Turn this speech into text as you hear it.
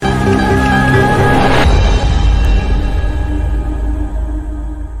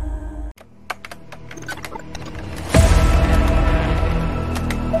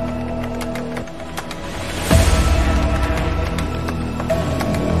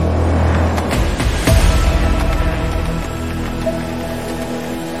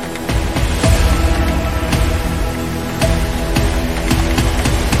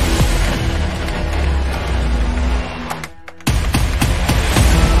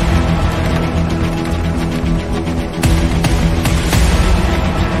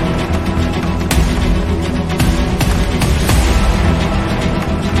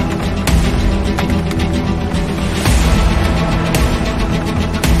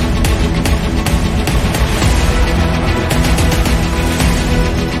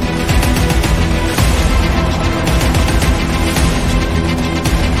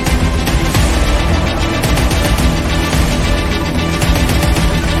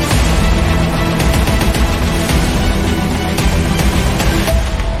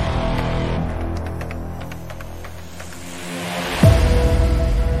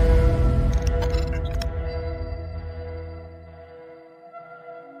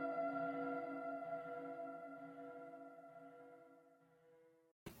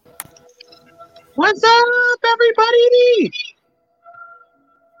What's up, everybody?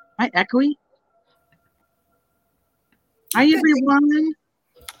 Hi, echoey. Hi, everyone.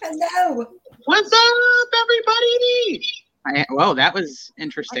 Hello. What's up, everybody? Whoa, that was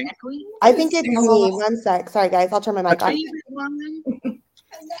interesting. I think it's me. 1 sec. Sorry, guys. I'll turn my mic Hi, on. everyone.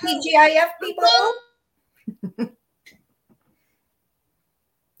 TGIF people.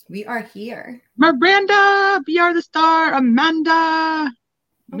 We are here. Miranda, be are the star. Amanda,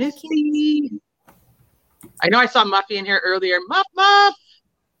 Misty. I know I saw Muffy in here earlier. Muff.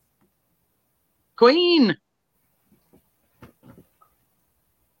 Queen.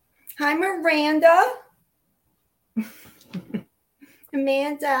 Hi, Miranda.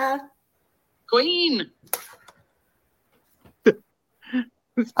 Amanda. Queen.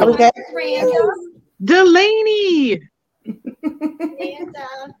 Are we good? Miranda. Delaney. Amanda.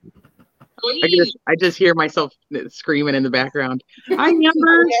 I just hear myself screaming in the background. I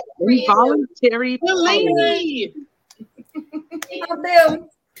remember involuntary Delaney. Boom.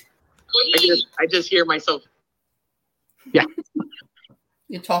 I just hear myself. Yeah.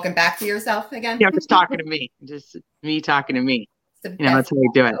 You're talking back to yourself again? Yeah, just talking to me. Just me talking to me. You know, that's how I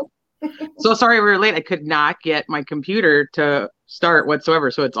do it. So sorry we were late. I could not get my computer to start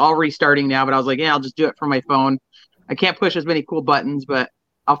whatsoever. So it's all restarting now. But I was like, yeah, I'll just do it from my phone. I can't push as many cool buttons, but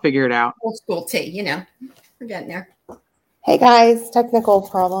I'll figure it out. Old school tea, you know. We're getting there. Hey, guys. Technical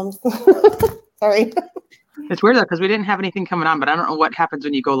problems. Sorry. It's weird, though, because we didn't have anything coming on. But I don't know what happens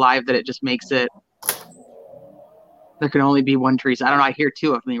when you go live that it just makes it. There can only be one Teresa. I don't know. I hear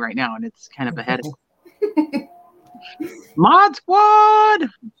two of me right now, and it's kind of a headache. Mod Squad!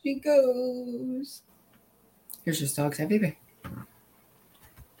 She goes. Here's your dogs, baby.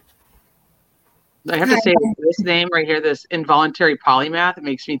 I have to say, this name right here, this involuntary polymath, it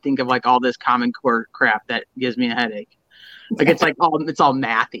makes me think of like all this Common Core crap that gives me a headache. Like it's all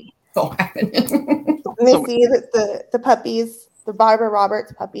mathy. So Missy, the puppies, the Barbara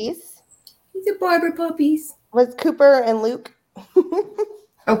Roberts puppies. These are Barbara puppies. Was Cooper and Luke.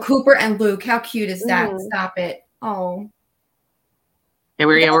 Oh, Cooper and Luke. How cute is that? Stop it. Oh. Yeah,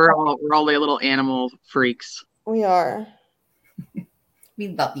 we're all the little animal freaks. We are. We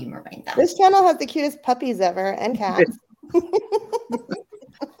love you, Miranda. This channel has the cutest puppies ever and cats.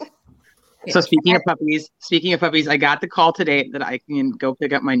 So speaking of puppies, I got the call today that I can go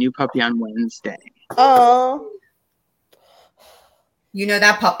pick up my new puppy on Wednesday. Oh. You know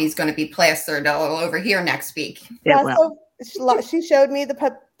that puppy's going to be plastered all over here next week. Yeah, so she showed me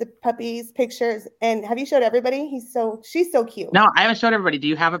the puppy's pictures. And have you showed everybody? She's so cute. No, I haven't showed everybody. Do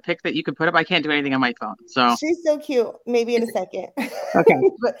you have a pic that you could put up? I can't do anything on my phone. So she's so cute. Maybe in a second. Okay.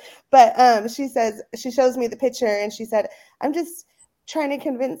 but she shows me the picture and she said, I'm just trying to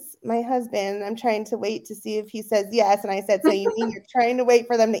convince my husband. I'm trying to wait to see if he says yes. And I said, so you mean you're trying to wait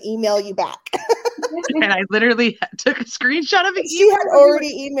for them to email you back? And I literally took a screenshot of it. She had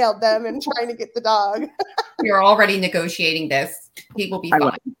already emailed them and trying to get the dog. You're already negotiating this. He will be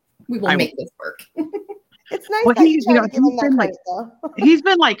fine. We will make this work. It's nice that you try to give him that credit, though. He's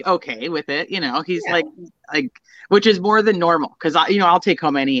been like okay with it, He's like, which is more than normal because I'll take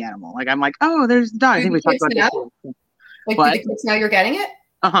home any animal. Like I'm like, oh, there's the dog. I think we talked about this. Like, do the kids know you're getting it?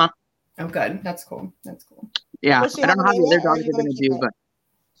 Uh-huh. Oh, good. That's cool. Yeah, I don't know how the other dogs are going to do, but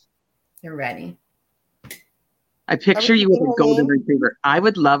they're ready. I picture you with a golden retriever. I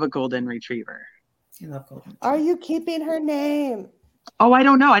would love a golden retriever. I love golden. Are you keeping her name? Oh, I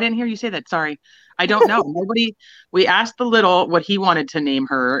don't know. I didn't hear you say that. Sorry. I don't know. We asked the little what he wanted to name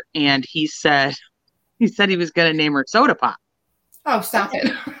her, and he said he was going to name her Soda Pop. Oh, stop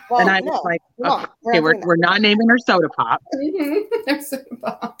it. Well, and I was like, okay, we're not naming her Soda Pop. Soda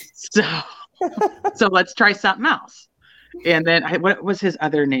Pop. So let's try something else. And then what was his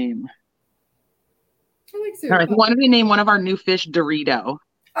other name? He wanted to name one of our new fish Dorito.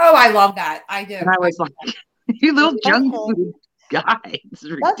 Oh, I love that. I do. And I was like, you little junk food guy.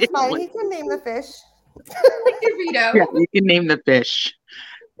 That's fine. He can name the fish. Dorito. Yeah, you can name the fish.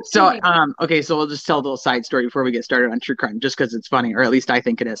 So, okay, so we'll just tell a little side story before we get started on true crime, just because it's funny, or at least I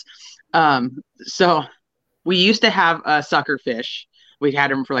think it is. So we used to have a sucker fish. We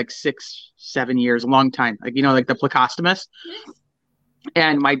had him for like 6-7 years, a long time. Like, like the Plecostomus.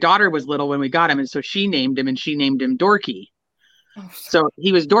 And my daughter was little when we got him, and so she named him, and she named him Dorky. Oh, so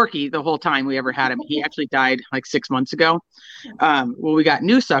he was Dorky the whole time we ever had him. He actually died like 6 months ago. Well, we got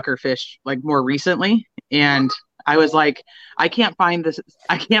new sucker fish like more recently, and I was like, I can't find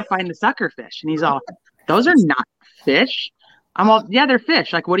the sucker fish. And he's all, those are not fish. I'm all, yeah, they're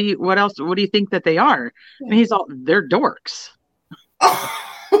fish. Like, what do you think that they are? And he's all, they're dorks.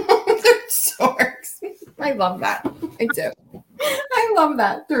 Oh, they're dorks. I love that. I do. I I love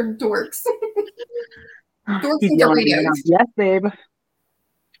that. They're dorks. Dorks He's and yelling at me right now. Doritos. Yes, babe.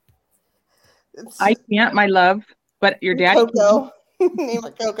 I can't, my love, but your daddy Coco. Name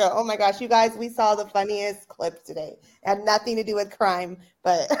her Coco. Oh my gosh, you guys, we saw the funniest clip today. It had nothing to do with crime,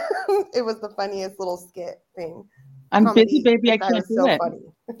 but it was the funniest little skit thing. I'm Comedy. busy, baby. I That can't was do so it. funny.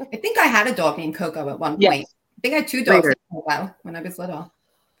 I think I had a dog named Coco at one point. Yes. I think I had 2 dogs Later. named Coco when I was little.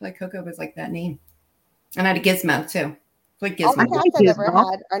 Like Coco was like that name. And I had a Gizmo too. Like All the Gizmo. cats I've ever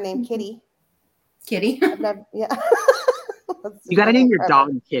had are named Kitty. Kitty. Yeah. You got to name your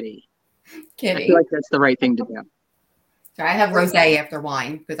dog Kitty. Kitty. I feel like that's the right thing to do. So I have rosé after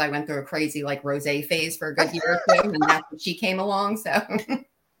wine because I went through a crazy like rosé phase for a good year or 2, and that's when she came along. So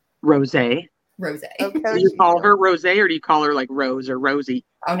Rosé. Rosé. Okay. Do you call her Rosé or do you call her like Rose or Rosie?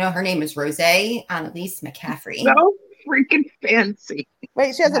 Oh no, her name is Rosé Annalise McCaffrey. So freaking fancy.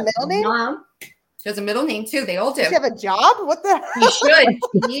 Wait, she has a middle name? Mom. She has a middle name too. They all do. Does she have a job? What the He should.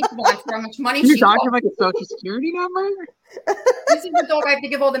 He needs one for how much money Your she dog wants. have like a social security number? This is the dog I have to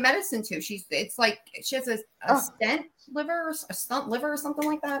give all the medicine to. It's like she has a stent liver, a stunt liver or something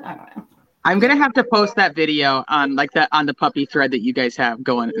like that. I don't know. I'm gonna have to post that video on the puppy thread that you guys have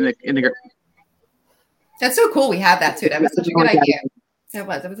going in the group. That's so cool. We have that too. That was such a good idea. That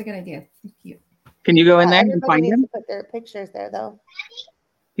was a good idea. Cute. Can you go in there and Everybody find needs him? to put their pictures there, though.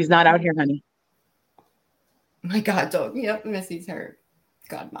 He's not out here, honey. My God, dog. Yep, Missy's her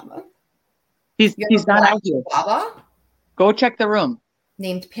godmama. He's not out here. Baba Go check the room.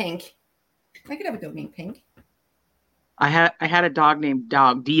 named Pink. I could have a dog named Pink. I had a dog named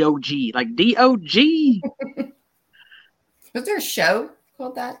D-O-G, like D-O-G. Was there a show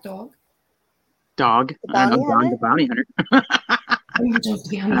called that dog? Dog. The I don't know, Bounty Dog the Bounty Hunter.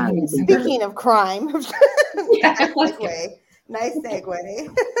 Speaking of crime, Yeah, nice segue. Nice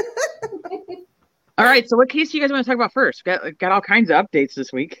segue. All right, so what case do you guys want to talk about first? Got all kinds of updates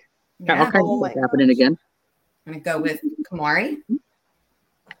this week. Got all kinds of stuff happening again. I'm gonna go with Kamarie.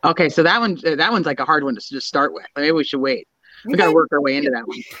 Okay, so that one's like a hard one to just start with. Maybe we should wait. We got to work our way into that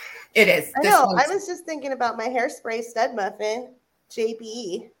one. It is. I know. I was just thinking about my hairspray stud muffin,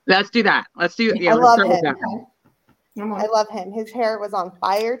 JB. Let's do that. Let's do. Yeah, I let's love start with him. that one. I love him. His hair was on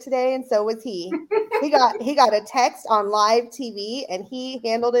fire today, and so was he. He got a text on live TV, and he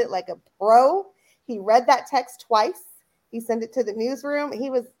handled it like a pro. He read that text twice. He sent it to the newsroom.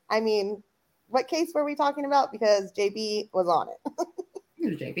 He was. I mean, what case were we talking about? Because JB was on it.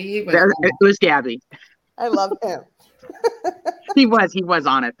 JB It was Gabby. I love him. He was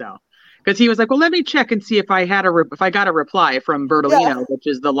on it though, because he was like, "Well, let me check and see if I got a reply from Bertolino, which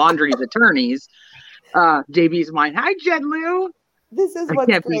is the laundry's attorneys." JB's mine. Hi, Jed Lou. This is I what's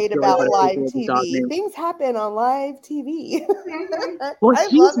can't be great sure about what live it is with the dog TV. name. Things happen on live TV. Well, I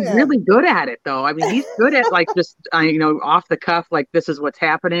he's love him. really good at it, though. I mean, he's good at like just off the cuff, like this is what's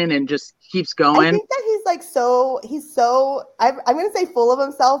happening, and just keeps I going. think that he's like he's so I'm gonna say full of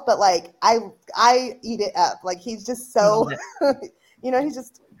himself, but like I eat it up. Like he's just so he's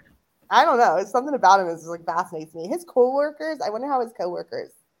just I don't know. It's something about him is like fascinates me. His coworkers, I wonder how his coworkers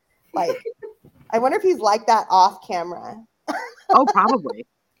like I wonder if he's like that off camera. Oh, probably.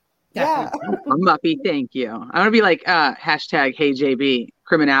 Yeah. I'm Muppy, thank you. I'm gonna be like hashtag Hey JB,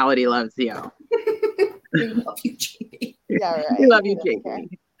 criminality loves you. We love you, JB. Yeah, right. We love you, JB.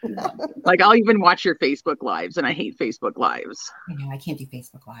 Like I'll even watch your Facebook lives, and I hate Facebook lives. I know I can't do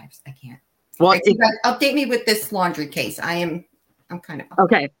Facebook lives. I can't. Well, Okay, so you guys update me with this laundry case. I'm kind of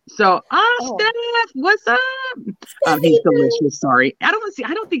okay. So, Steph, what's up? He's delicious. Sorry, I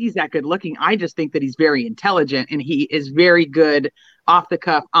don't think he's that good looking. I just think that he's very intelligent, and he is very good off the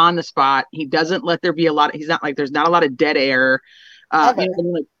cuff, on the spot. He doesn't let there be a lot. He's not like there's not a lot of dead air. Like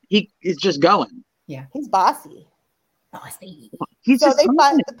he is just going. Yeah, he's bossy. He's so just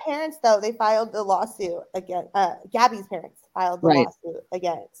the parents though they filed the lawsuit against Gabby's parents filed the lawsuit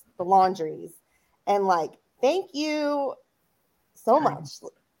against the laundries, and like thank you so much.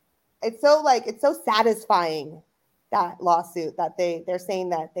 It's so satisfying, that lawsuit, that they're saying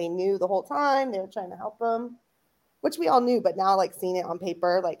that they knew the whole time, they were trying to help them, which we all knew, but now like seeing it on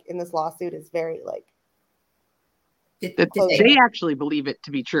paper like in this lawsuit is very like they actually believe it to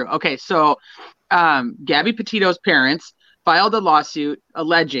be true. Okay, so Gabby Petito's parents filed a lawsuit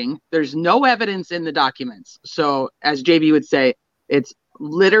alleging there's no evidence in the documents. So as JB would say, it's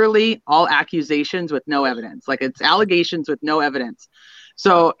literally all accusations with no evidence. Like it's allegations with no evidence.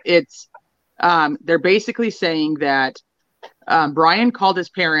 So it's they're basically saying that Brian called his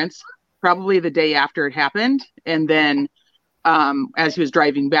parents probably the day after it happened, and then as he was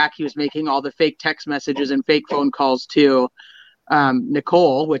driving back, he was making all the fake text messages and fake phone calls to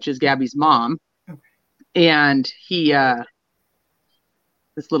Nicole, which is Gabby's mom. And he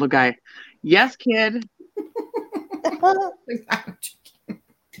This little guy. Yes, kid.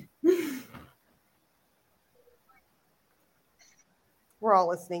 We're all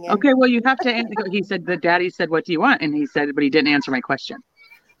listening in. Okay, well, you have to answer. He said, the daddy said, what do you want? And he said, but he didn't answer my question.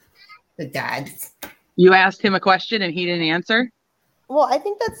 The dad. You asked him a question and he didn't answer? Well, I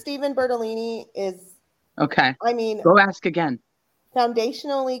think that Stephen Bertolini is, okay. I mean, go ask again.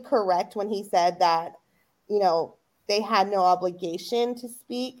 Foundationally correct when he said that, you know, they had no obligation to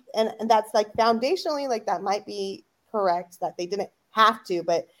speak. And that's like foundationally, like that might be correct that they didn't have to.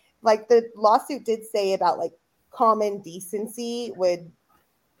 But like the lawsuit did say about like common decency would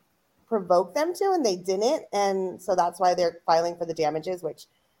provoke them to, and they didn't. And so that's why they're filing for the damages, which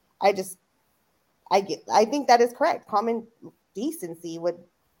I think that is correct. Common decency would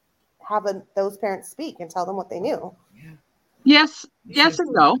have those parents speak and tell them what they knew. Yeah. Yes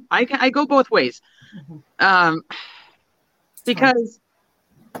and no. I go both ways. Because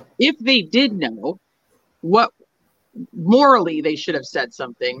if they did know, what morally they should have said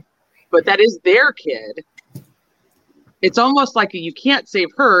something, but that is their kid. It's almost like you can't save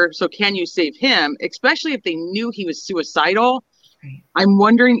her, so can you save him? Especially if they knew he was suicidal. Right. I'm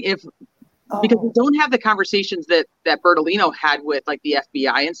wondering if, because we don't have the conversations that Bertolino had with like the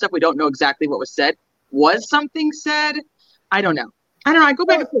FBI and stuff. We don't know exactly what was said. Was something said? I don't know. I go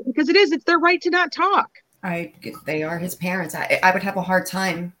back and forth because it's their right to not talk. They are his parents. I would have a hard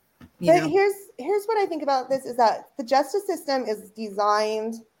time. But here's what I think about this is that the justice system is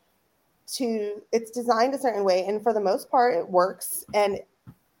designed a certain way, and for the most part it works. And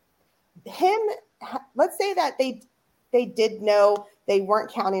let's say that they did know, they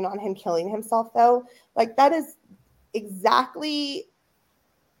weren't counting on him killing himself though. Like that is exactly,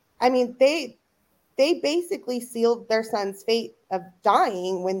 I mean, they basically sealed their son's fate of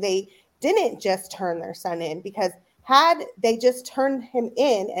dying when they didn't just turn their son in, because had they just turned him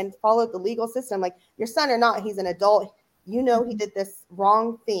in and followed the legal system, like your son or not, he's an adult, you know, he did this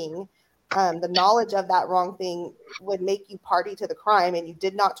wrong thing. The knowledge of that wrong thing would make you party to the crime, and you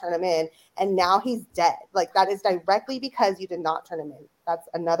did not turn him in, and now he's dead. Like that is directly because you did not turn him in. That's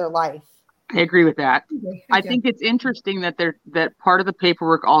another life. I agree with that. I think it's interesting that that part of the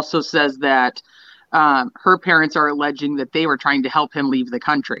paperwork also says that her parents are alleging that they were trying to help him leave the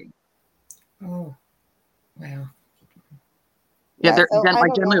country. Oh, wow. Yeah, there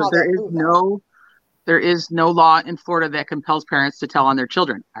is no law in Florida that compels parents to tell on their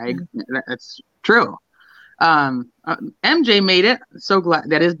children. That's true. MJ made it. So glad.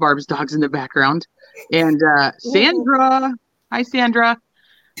 That is Barb's dogs in the background. And Sandra. Hi, Sandra.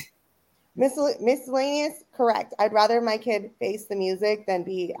 Miscellaneous, correct. I'd rather my kid face the music than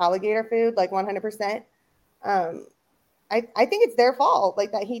be alligator food, like 100%. I think it's their fault,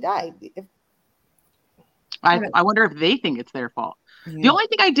 like that he died. I wonder if they think it's their fault. Yeah. The only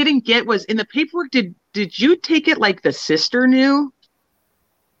thing I didn't get was in the paperwork, did you take it like the sister knew?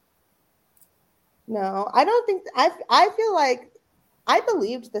 No, I don't think. I feel like I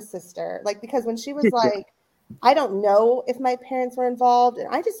believed the sister, like, because when she was like, I don't know if my parents were involved,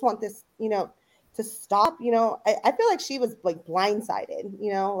 and I just want this, you know, to stop. You know, I feel like she was like blindsided.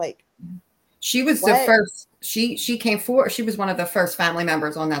 You know, like she was the first. She came forward. She was one of the first family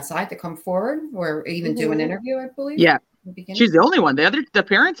members on that side to come forward or even do an interview, I believe. Yeah, she's the only one. The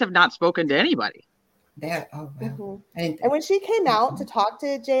parents have not spoken to anybody. And when she came out to talk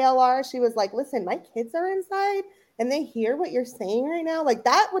to JLR, she was like, "Listen, my kids are inside, and they hear what you're saying right now." Like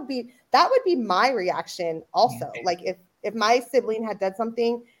that would be my reaction also. Yeah. Like if my sibling had done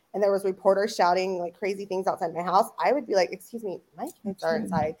something and there was reporters shouting like crazy things outside my house, I would be like, "Excuse me, my kids are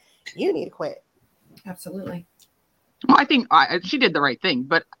inside. You need to quit." Absolutely. Well, I think she did the right thing,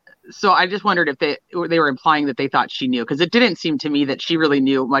 but so I just wondered if they were implying that they thought she knew, because it didn't seem to me that she really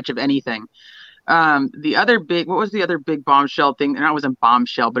knew much of anything. What was the other big bombshell thing? And it wasn't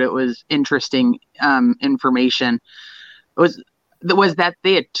bombshell, but it was interesting information. It was that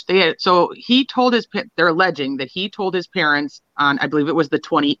they had so he told they're alleging that he told his parents on, I believe it was the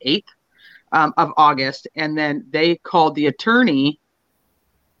 28th of August, and then they called the attorney.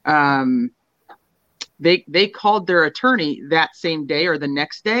 They called their attorney that same day or the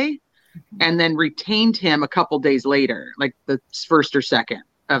next day, and then retained him a couple days later, like the 1st or 2nd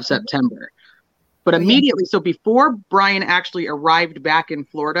of September. But immediately, so before Brian actually arrived back in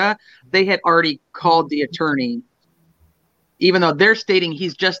Florida, they had already called the attorney, even though they're stating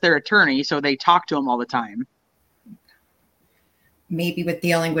he's just their attorney, so they talk to him all the time. Maybe with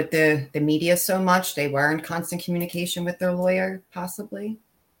dealing with the media so much, they were in constant communication with their lawyer, possibly.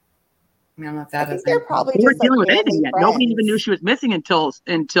 I don't know if that is. They're probably they just weren't dealing like with anything yet. Friends. Nobody even knew she was missing until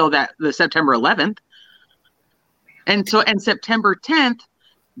that the September 11th. And September 10th,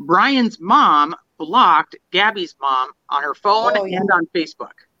 Brian's mom blocked Gabby's mom on her phone and on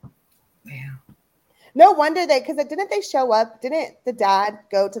Facebook. Yeah. No wonder because didn't they show up? Didn't the dad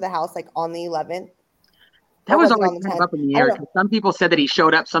go to the house like on the 11th? That was always kind of up in the air. Some people said that he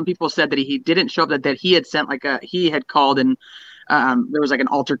showed up. Some people said that he didn't show up. That he had sent he had called and there was like an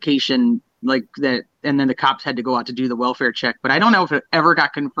altercation like that, and then the cops had to go out to do the welfare check. But I don't know if it ever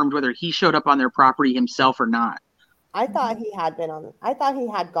got confirmed whether he showed up on their property himself or not. I thought he had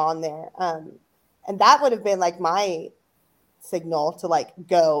gone there, and that would have been like my signal to like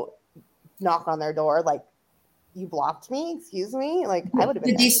go knock on their door, like, you blocked me, excuse me, like I would have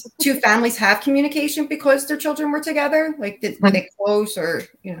been. Did these two families have communication because their children were together? Like, were they close or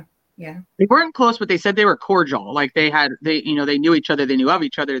Yeah, they weren't close, but they said they were cordial. Like they knew each other, they knew of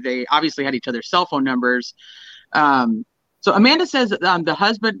each other, they obviously had each other's cell phone numbers. So Amanda says the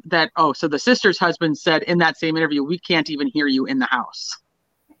husband so the sister's husband said in that same interview, we can't even hear you in the house.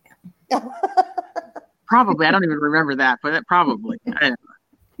 Probably, I don't even remember that, but probably.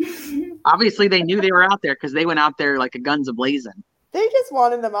 Obviously, they knew they were out there because they went out there like a guns a-blazing. They just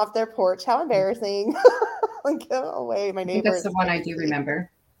wanted them off their porch. How embarrassing. Like, go away, my neighbor. That's the one I do remember.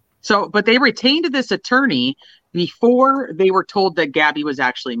 So, but they retained this attorney before they were told that Gabby was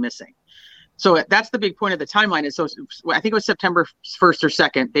actually missing. So that's the big point of the timeline. So I think it was September 1st or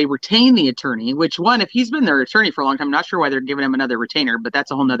 2nd. They retained the attorney, which if he's been their attorney for a long time, I'm not sure why they're giving him another retainer, but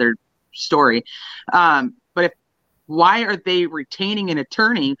that's a whole nother story. Why are they retaining an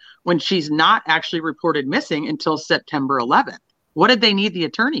attorney when she's not actually reported missing until September 11th? What did they need the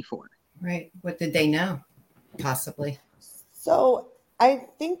attorney for? Right. What did they know? Possibly. So I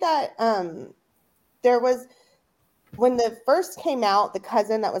think that there was, when the first came out, the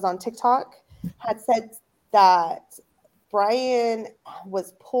cousin that was on TikTok had said that Brian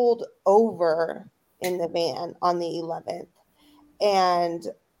was pulled over in the van on the 11th and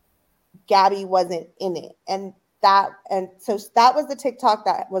Gabby wasn't in it. So that was the TikTok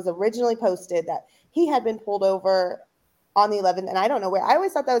that was originally posted, that he had been pulled over on the 11th. And I don't know where. I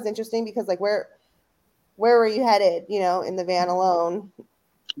always thought that was interesting because like where were you headed, in the van alone?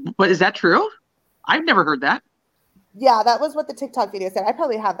 But is that true? I've never heard that. Yeah, that was what the TikTok video said. I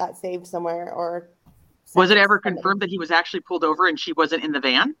probably have that saved somewhere. Or was it ever confirmed that he was actually pulled over and she wasn't in the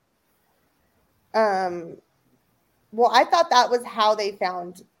van? Well, I thought that was how they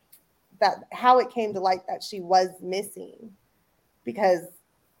found that, how it came to light that she was missing, because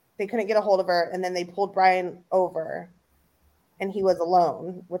they couldn't get a hold of her, and then they pulled Brian over and he was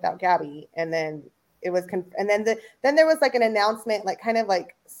alone without Gabby. And then it was then there was like an announcement, like kind of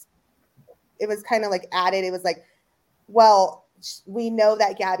like it was kind of like added. It was like, well, we know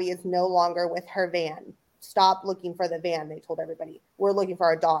that Gabby is no longer with her van. Stop looking for the van. They told everybody, we're looking for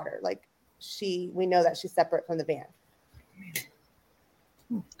our daughter. Like we know that she's separate from the van.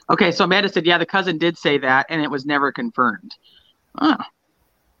 Okay, so Amanda said, yeah, the cousin did say that, and it was never confirmed. Oh,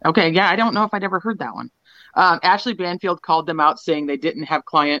 okay, yeah, I don't know if I'd ever heard that one. Ashley Banfield called them out saying they didn't have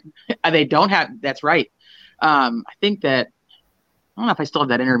they don't have, that's right. I think that, I don't know if I still have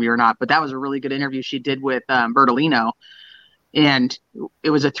that interview or not, but that was a really good interview she did with Bertolino, and it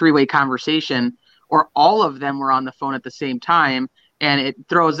was a three-way conversation, or all of them were on the phone at the same time, and it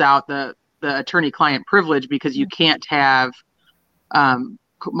throws out the attorney-client privilege because you can't have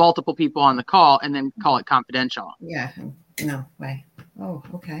multiple people on the call and then call it confidential. Yeah, no way. Oh,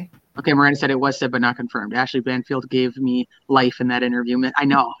 okay. Okay, Miranda said it was said but not confirmed. Ashley Banfield gave me life in that interview. I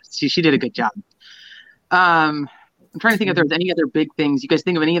know. She did a good job. I'm trying to think if there's any other big things. You guys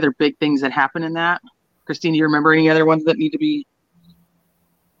think of any other big things that happen in that? Christine, do you remember any other ones that need to be?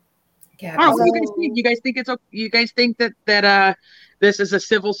 Yeah. I don't know. What do you guys think? You guys think that this is a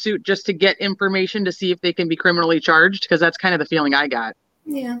civil suit just to get information to see if they can be criminally charged? Because that's kind of the feeling I got.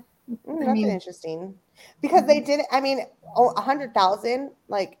 Yeah. That's interesting. Because they didn't, 100,000,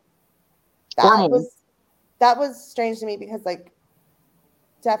 like that was strange to me, because like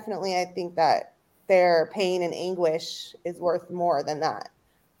definitely I think that their pain and anguish is worth more than that.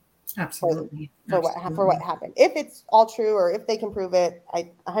 Absolutely. For what happened. If it's all true, or if they can prove it,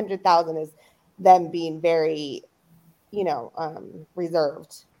 100,000 is them being very,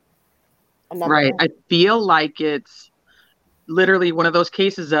 reserved. Right. I feel like it's literally one of those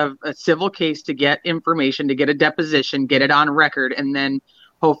cases of a civil case to get information, to get a deposition, get it on record, and then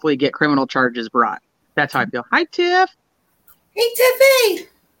hopefully get criminal charges brought. That's how I feel. Hi, Tiff. Hey, Tiffy.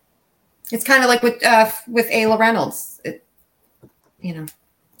 It's kind of like with Ayla Reynolds.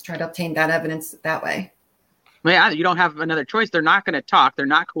 Try to obtain that evidence that way. Yeah, you don't have another choice. They're not going to talk. They're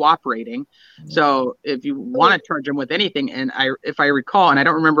not cooperating. So if you want to charge them with anything, and if I recall, and I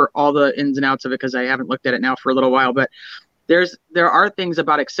don't remember all the ins and outs of it because I haven't looked at it now for a little while, but there are things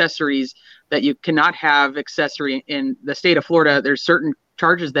about accessories that you cannot have accessory in the state of Florida. There's certain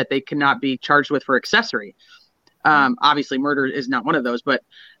charges that they cannot be charged with for accessory. Obviously murder is not one of those, but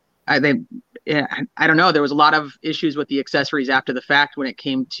I don't know. There was a lot of issues with the accessories after the fact when it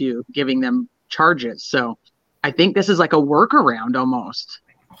came to giving them charges. So I think this is like a workaround almost.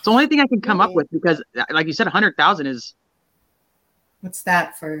 It's the only thing I can come up with because, like you said, 100,000 is. What's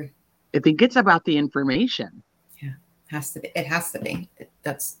that for? I think it's about the information. Yeah, has to be. It has to be.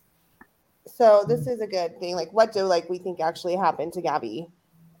 That's. So this is a good thing. Like, what do we think actually happened to Gabby?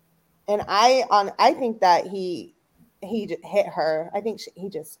 And I think that he hit her. I think he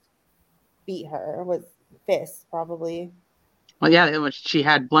just beat her with fists, probably. Well, yeah, she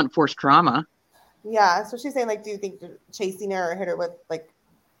had blunt force trauma. Yeah, so she's saying, like, do you think chasing her or hit her with like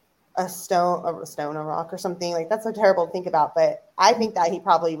a rock or something? Like, that's so terrible to think about. But I think that he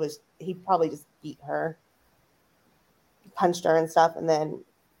probably just beat her, punched her and stuff, and then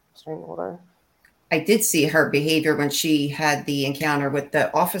strangled her. I did see her behavior when she had the encounter with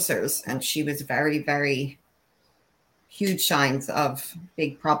the officers, and she was very, very huge signs of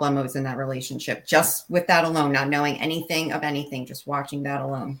big problemos in that relationship. Just with that alone, not knowing anything of anything, just watching that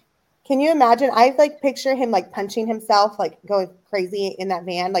alone. Can you imagine? I picture him like punching himself, like going crazy in that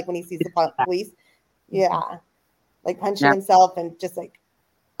van, like when he sees the police. Yeah, like punching himself and just like,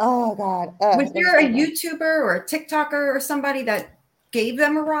 oh God. Was there a YouTuber or a TikToker or somebody that gave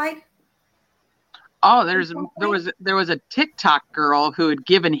them a ride? Oh, there was a TikTok girl who had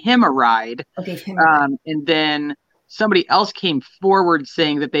given him a ride. Okay, and then somebody else came forward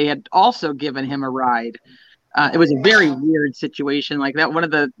saying that they had also given him a ride. It was a very weird situation like that. One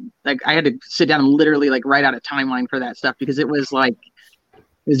of the, I had to sit down and literally write out a timeline for that stuff because it was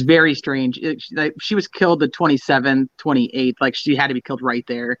very strange. She was killed the 27th, 28th. She had to be killed right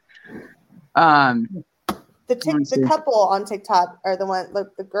there. The couple on TikTok are the one,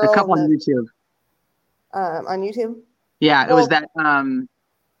 the girl. The couple on YouTube. On YouTube? Yeah, it was that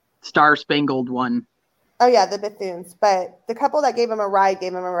Star Spangled one. Oh yeah, the Bethunes. But the couple that gave him a ride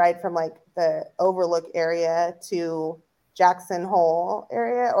from the Overlook area to Jackson Hole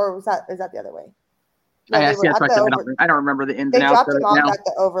area, or is that the other way? No, I don't remember the ins and outs. They dropped him off at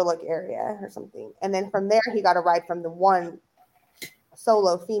the Overlook area or something, and then from there he got a ride from the one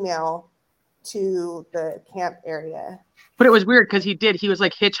solo female to the camp area. But it was weird because he was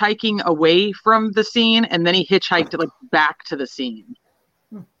hitchhiking away from the scene, and then he hitchhiked back to the scene.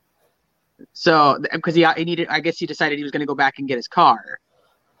 So because I guess he decided he was going to go back and get his car.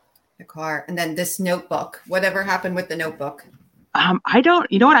 The car, and then this notebook. Whatever happened with the notebook? I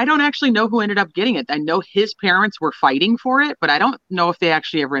don't actually know who ended up getting it. I know his parents were fighting for it, but I don't know if they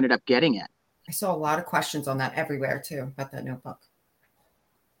actually ever ended up getting it. I saw a lot of questions on that everywhere too about that notebook.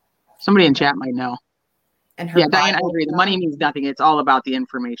 Somebody in chat might know. And Diane, I agree. The money means nothing. It's all about the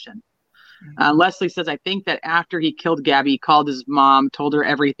information. Leslie says, I think that after he killed Gabby, he called his mom, told her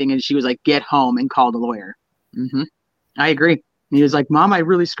everything, and she was like, get home, and called a lawyer. Mm-hmm. I agree. And he was like, Mom, I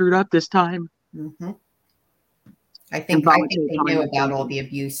really screwed up this time. Mm-hmm. I think they knew about all the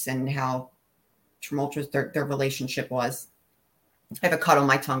abuse and how tumultuous their relationship was. I have a cut on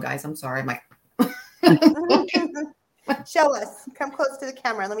my tongue, guys. I'm sorry. Show us. Come close to the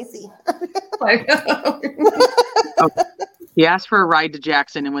camera. Let me see. He asked for a ride to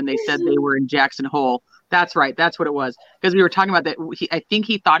Jackson, and when they said they were in Jackson Hole, that's right. That's what it was. Because we were talking about that. I think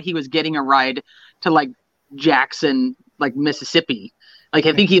he thought he was getting a ride to Jackson, Mississippi. I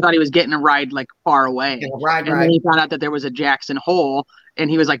think he thought he was getting a ride far away. Right. Then he found out that there was a Jackson Hole, and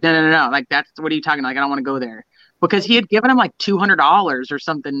he was like, no. That's what are you talking about? I don't want to go there. Because he had given him $200 or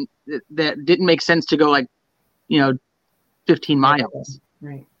something that didn't make sense to go 15 miles.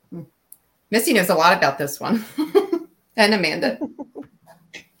 Right. Missy knows a lot about this one. And Amanda.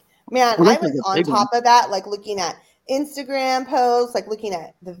 Man, I was on top of that, looking at Instagram posts, looking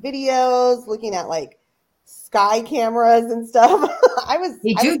at the videos, looking at sky cameras and stuff.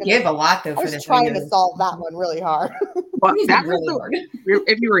 He do give a lot though. I was trying to solve that one really hard. Well,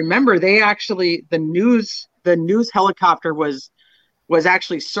 if you remember, they actually the news helicopter was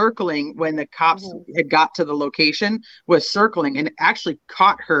actually circling when the cops had got to the location, was circling and actually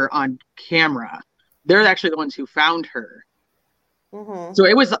caught her on camera. They're actually the ones who found her. Mm-hmm. So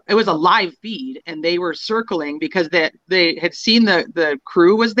it was a live feed, and they were circling because they had seen the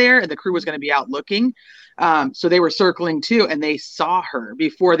crew was there, and the crew was going to be out looking. So they were circling too, and they saw her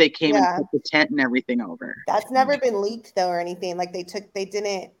before they came and put the tent and everything over. That's never been leaked though, or anything.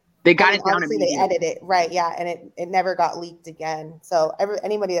 They got it down. They edited it, right? Yeah, and it never got leaked again. So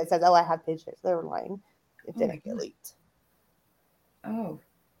anybody that says, "Oh, I have pictures," they were lying. It didn't get leaked. Oh,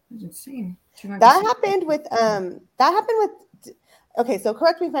 That's insane. That happened with okay, so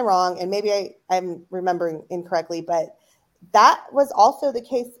correct me if I'm wrong, and maybe I'm remembering incorrectly, but that was also the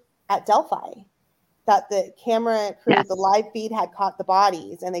case at Delphi, that the camera crew, Yes. the live feed had caught the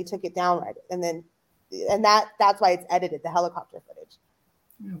bodies and they took it down right, and that's why it's edited, the helicopter footage.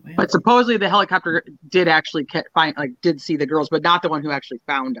 Oh, wow. But supposedly the helicopter did actually did see the girls, but not the one who actually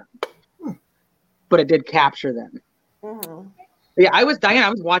found them. But it did capture them. Mm-hmm. Yeah, I was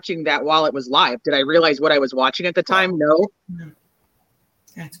watching that while it was live. Did I realize what I was watching at the time? No.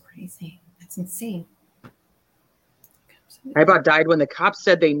 That's crazy. That's insane. I about died when the cops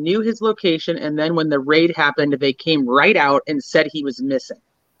said they knew his location, and then when the raid happened, they came right out and said he was missing.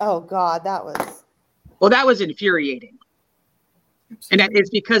 Oh God, that was infuriating. Absolutely. And it's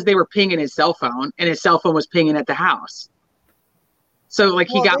because they were pinging his cell phone, and his cell phone was pinging at the house. So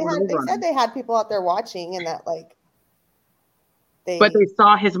he got one over on him. They said they had people out there watching, and that But they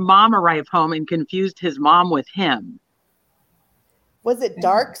saw his mom arrive home and confused his mom with him. Was it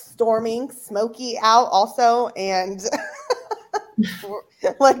dark, storming, smoky out also? And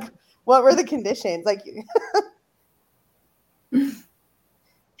what were the conditions?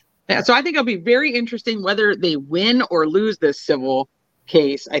 Yeah, so I think it'll be very interesting whether they win or lose this civil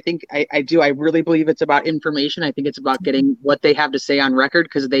case. I think I do. I really believe it's about information. I think it's about getting what they have to say on record,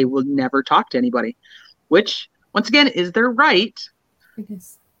 because they will never talk to anybody, which once again is their right. It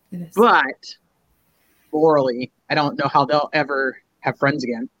is. But morally, I don't know how they'll ever have friends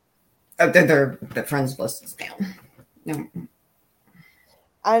again. The friends list is down. No.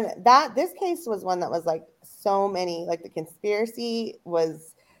 And this case was one that was so many, the conspiracy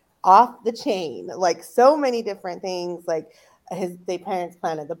was off the chain, so many different things. Their parents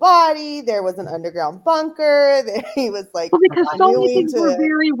planted the body. There was an underground bunker. He was because so many things were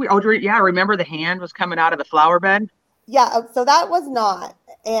very weird. Oh, yeah, remember the hand was coming out of the flower bed? Yeah, so that was not.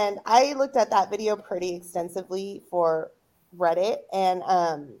 And I looked at that video pretty extensively for Reddit, and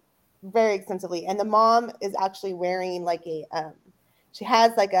very extensively. And the mom is actually wearing she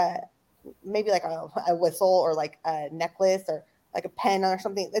has maybe a whistle or a necklace or a pen or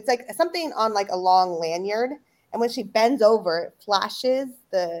something. It's something on a long lanyard. And when she bends over, it flashes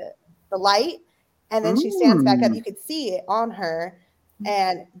the light, and then she stands back up. You could see it on her,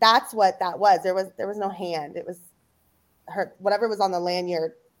 and that's what that was. There was no hand. It was her, whatever was on the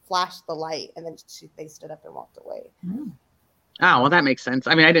lanyard flashed the light, and then they stood up and walked away. Oh, well, that makes sense.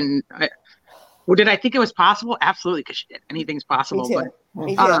 I mean, did I think it was possible? Absolutely, because anything's possible. Me too. But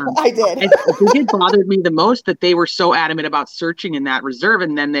Me too. I did. It bothered me the most that they were so adamant about searching in that reserve,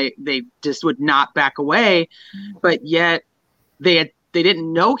 and then they just would not back away. But yet they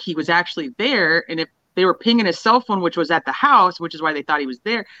didn't know he was actually there, and if they were pinging his cell phone, which was at the house, which is why they thought he was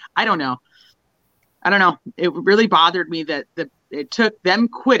there. I don't know. It really bothered me that it took them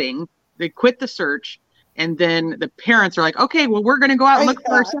quitting. They quit the search. And then the parents are like, okay, well, we're going to go out and look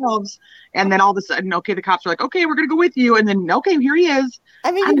for ourselves. And then all of a sudden, okay, the cops are like, okay, we're going to go with you. And then, okay, here he is.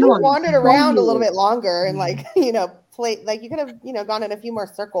 I mean, you could have wandered around a little bit longer and play, you could have, gone in a few more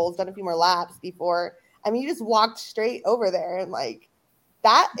circles, done a few more laps before. I mean, you just walked straight over there, and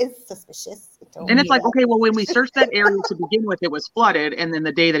that is suspicious. And it's okay, well, when we searched that area to begin with, it was flooded. And then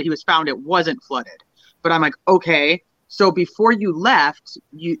the day that he was found, it wasn't flooded. But I'm like, okay. So before you left,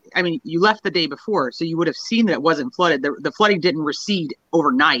 you left the day before, so you would have seen that it wasn't flooded. The flooding didn't recede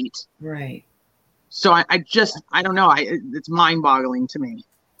overnight. Right. So I don't know. It's mind-boggling to me.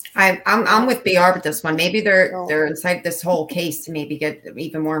 I'm with BR with this one. Maybe they're inside this whole case to maybe get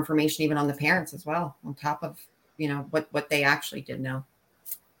even more information, even on the parents as well, on top of what they actually did know.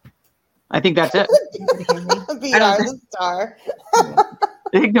 I think that's it. BR the star.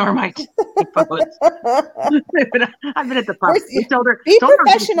 Ignore my posts. I've been at the pub. Be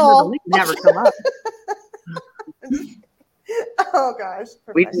professional. Never come up. Oh gosh.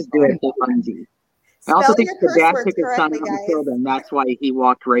 We just do it for funsies. I also think the dad took his son and killed him. That's why he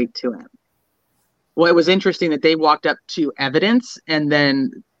walked right to him. Well, it was interesting that they walked up to evidence, and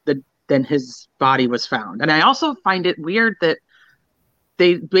then his body was found. And I also find it weird that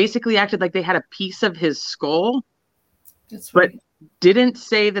they basically acted like they had a piece of his skull. That's right. But didn't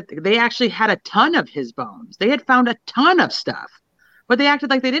say that they actually had a ton of his bones. They had found a ton of stuff, but they acted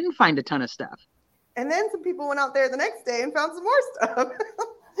like they didn't find a ton of stuff. And then some people went out there the next day and found some more stuff.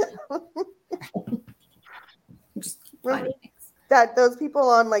 That those people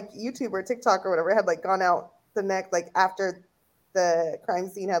on YouTube or TikTok or whatever had gone out the next, after the crime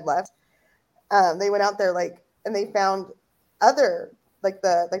scene had left. They went out there and they found other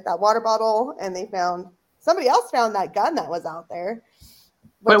that water bottle, and they found somebody else found that gun that was out there.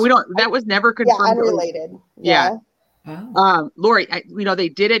 But that was never confirmed. Yeah, unrelated. Yeah. Lori, they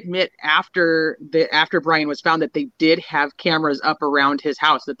did admit after Brian was found that they did have cameras up around his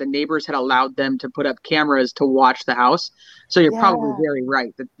house, that the neighbors had allowed them to put up cameras to watch the house. So you're probably very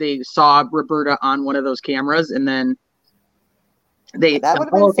right that they saw Roberta on one of those cameras, and then they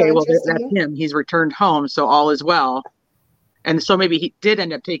thought, okay, well, that's him. He's returned home, so all is well. And so maybe he did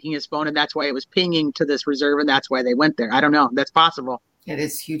end up taking his phone, and that's why it was pinging to this reserve, and that's why they went there. I don't know. That's possible. It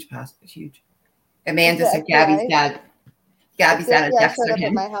is huge. Amanda said Gabby's dad showed up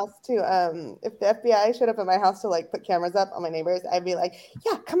at my house too. If the FBI showed up at my house to like put cameras up on my neighbors, I'd be like,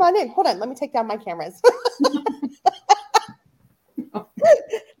 "Yeah, come on in. Hold on, let me take down my cameras."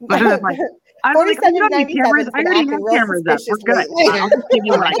 But I don't need cameras. I already have cameras up. We're good. I'll just give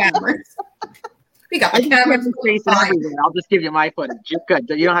you my cameras. We got the cameras in space everywhere. I'll just give you my footage. You're good.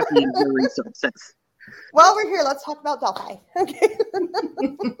 You don't have to use your resources. While we're here, let's talk about Delphi. Okay.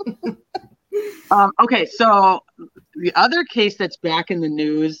 Okay, so the other case that's back in the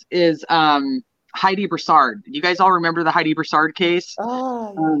news is Heidi Broussard. You guys all remember the Heidi Broussard case?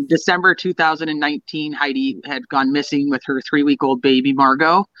 Oh, yes. December 2019, Heidi had gone missing with her 3-week-old baby,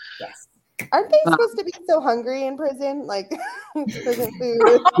 Margot. Yes. Aren't they supposed to be so hungry in prison? Like prison food.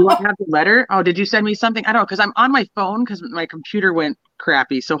 You want to have the letter? Oh, did you send me something? I don't know, because I'm on my phone because my computer went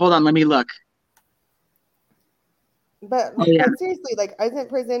crappy. So hold on, let me look. But seriously, like, isn't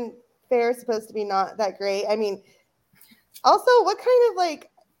prison fare supposed to be not that great? I mean, also, what kind of like,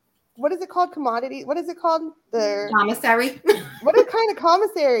 what is it called? Commodity? What is it called? The commissary. What kind of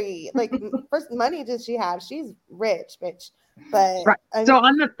commissary? Like, first money does she have? She's rich, bitch. But right. So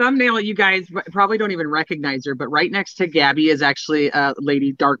on the thumbnail, you guys probably don't even recognize her, but right next to Gabby is actually a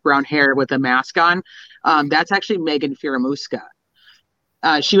lady, dark brown hair with a mask on. That's actually Magen Fieramusca.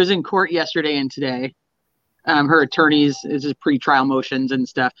 She was in court yesterday and today. Her attorneys is just pre-trial motions and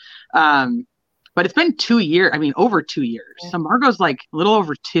stuff. But it's been 2 years. I mean, over 2 years. So Margot's like a little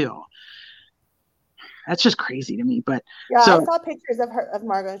over 2. That's just crazy to me. But yeah, I saw pictures of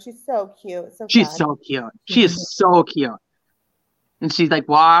Margot. She's so cute. She's so cute. She is so cute. And she like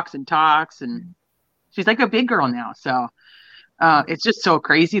walks and talks, and she's like a big girl now. So it's just so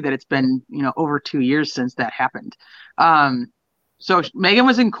crazy that it's been, over 2 years since that happened. So Megan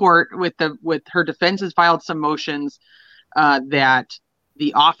was in court with her defense has filed some motions that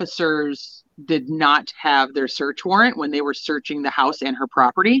the officers did not have their search warrant when they were searching the house and her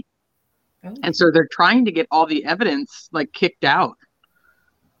property. Oh. And so they're trying to get all the evidence like kicked out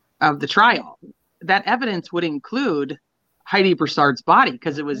of the trial. That evidence would include Heidi Broussard's body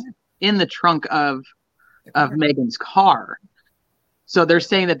because it was in the trunk of Megan's car. So they're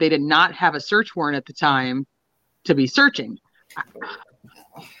saying that they did not have a search warrant at the time to be searching.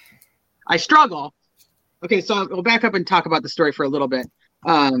 I struggle. Okay, so I'll back up and talk about the story for a little bit.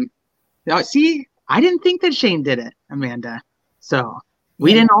 Now, see, I didn't think that Shane did it, Amanda. So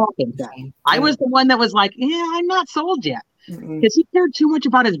we didn't all think that. I was the one that was like, I'm not sold yet. Because he cared too much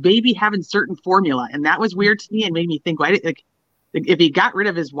about his baby having certain formula. And that was weird to me and made me think, if he got rid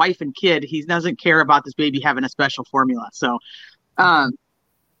of his wife and kid, he doesn't care about this baby having a special formula. So,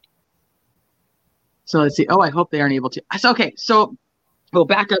 so let's see. Oh, I hope they aren't able to. Okay, so we'll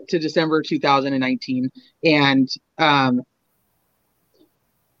back up to December 2019. And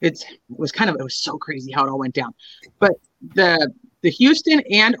it was so crazy how it all went down. But the Houston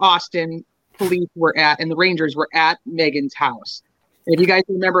and Austin police were and the Rangers were at Megan's house. And if you guys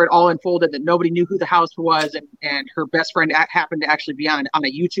remember, it all unfolded that nobody knew who the house was, and her best friend happened to actually be on a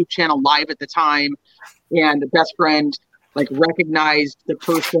YouTube channel live at the time, and the best friend recognized the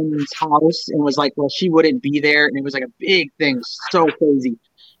person's house and was like, well, she wouldn't be there, and it was like a big thing, so crazy.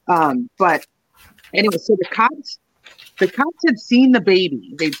 But anyway, so the cops had seen the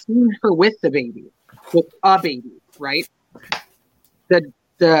baby. They'd seen her with a baby, right?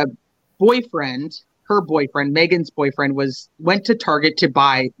 The boyfriend, her boyfriend, Megan's boyfriend, went to Target to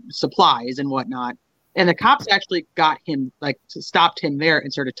buy supplies and whatnot. And the cops actually got him, stopped him there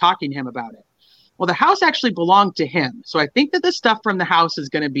and started talking to him about it. Well, the house actually belonged to him. So I think that the stuff from the house is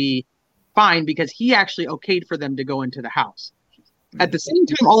going to be fine because he actually okayed for them to go into the house. At the same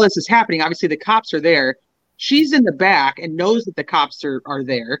time, all this is happening. Obviously, the cops are there. She's in the back and knows that the cops are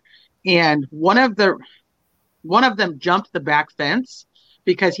there. And one of them jumped the back fence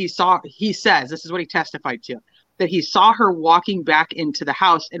because he says, this is what he testified to, that he saw her walking back into the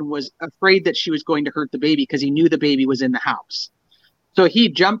house and was afraid that she was going to hurt the baby because he knew the baby was in the house. So he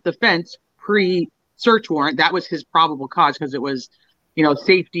jumped the fence pre-search warrant. That was his probable cause because it was,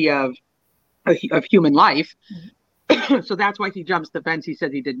 safety of human life. So that's why he jumps the fence. He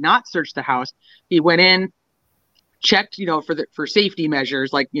said he did not search the house. He went in, checked, for safety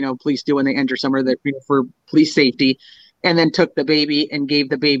measures, like, police do when they enter somewhere, that, for police safety, and then took the baby and gave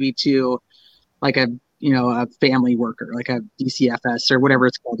the baby to like a family worker, like a DCFS or whatever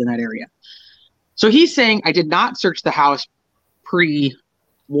it's called in that area. So he's saying, I did not search the house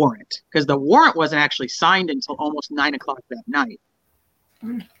pre-warrant, because the warrant wasn't actually signed until almost 9:00 that night.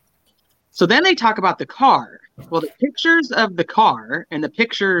 So then they talk about the car. Well, the pictures of the car and the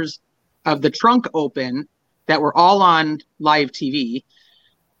pictures of the trunk open that were all on live TV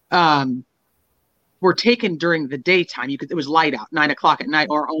were taken during the daytime. It was light out. 9:00 at night,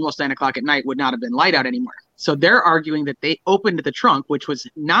 or almost 9:00 at night, would not have been light out anymore. So they're arguing that they opened the trunk, which was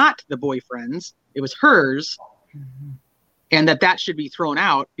not the boyfriend's, it was hers, and that should be thrown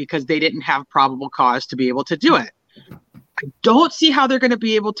out because they didn't have probable cause to be able to do it. I don't see how they're going to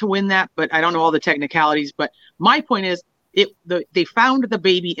be able to win that, but I don't know all the technicalities. But my point is, they found the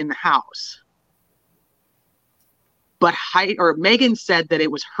baby in the house, but Magen said that it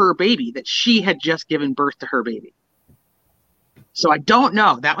was her baby, that she had just given birth to her baby. So I don't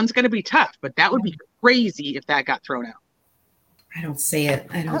know. That one's going to be tough, but that would be crazy if that got thrown out. I don't see it.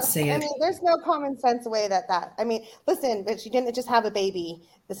 I mean, there's no common sense way that. I mean, listen, but she didn't just have a baby.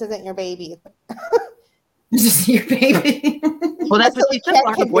 This isn't your baby. This is your baby. Well, that's what she said.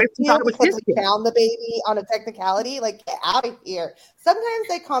 The boyfriend thought it was his kid. Found the baby on a technicality. Like, get out of here. Sometimes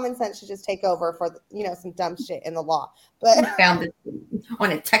that common sense should just take over for some dumb shit in the law. But found it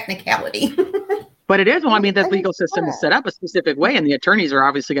on a technicality. But it is. Well, I mean, the legal system is set up a specific way, and the attorneys are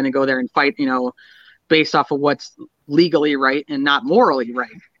obviously going to go there and fight, based off of what's legally right and not morally right.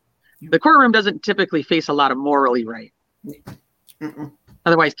 The courtroom doesn't typically face a lot of morally right.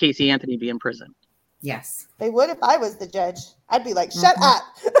 Otherwise, Casey Anthony would be in prison. Yes. They would if I was the judge. I'd be like, shut up.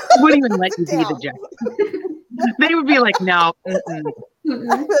 They wouldn't even let you be the judge. They would be like, no.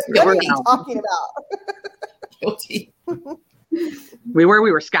 What are you talking about? Guilty. We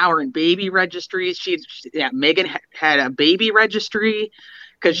were scouring baby registries. Magen had a baby registry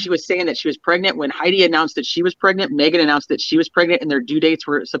because she was saying that she was pregnant. When Heidi announced that she was pregnant, Magen announced that she was pregnant, and their due dates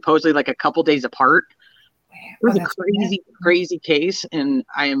were supposedly like a couple days apart. It was a crazy case, and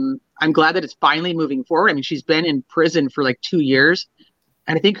I'm glad that it's finally moving forward. I mean, she's been in prison for like 2 years,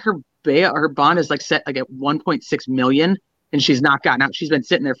 and I think her bond is like set like at 1.6 million, and she's not gotten out. She's been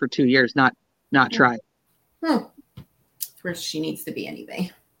sitting there for 2 years, not tried. Where she needs to be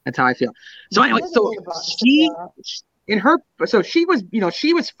anyway. That's how I feel. So anyway,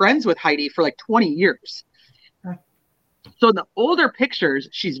 she was friends with Heidi for like 20 years. So in the older pictures,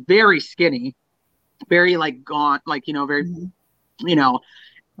 she's very skinny, very like gaunt, like, very, like,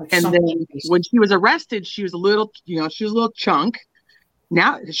 and then when she was arrested, she was a little chunk.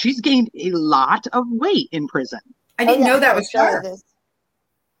 Now she's gained a lot of weight in prison. I didn't know that was her.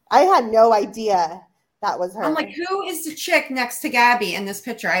 I had no idea that was her. I'm like, who is the chick next to Gabby in this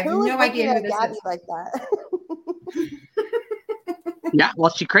picture? I have no idea who this Gabby is. Like that. Yeah,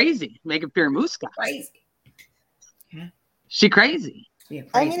 well, she crazy. Magen Fieramusca. Crazy. Yeah. She crazy. Yeah,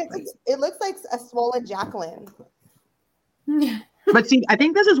 I mean, it looks like a swollen Jacqueline. Yeah. But see, I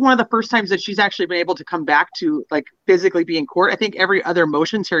think this is one of the first times that she's actually been able to come back to like physically be in court. I think every other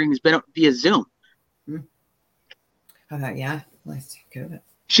motions hearing has been via Zoom. Yeah, let's go.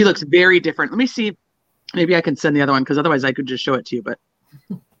 She looks very different. Let me see. Maybe I can send the other one because otherwise I could just show it to you. But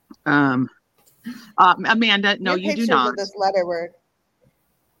Amanda, no, you do not. This letter word.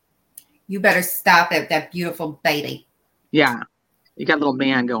 You better stop it, that beautiful baby. Yeah, you got a little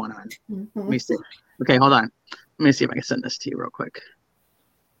man going on. Let me see. Okay, hold on. Let me see if I can send this to you real quick.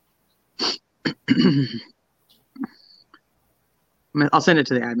 I'll send it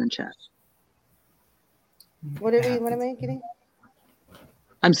to the admin chat. What am I getting?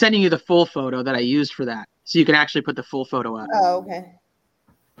 I'm sending you the full photo that I used for that. So you can actually put the full photo up. Oh, okay.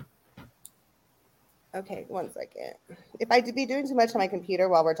 Okay, 1 second. If I be doing too much on my computer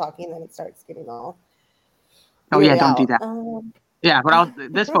while we're talking, then it starts getting all. Oh, yeah, don't do that. Yeah, but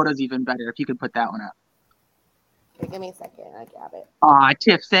this photo's even better if you could put that one up. Okay, give me a second. I grab it. Aw,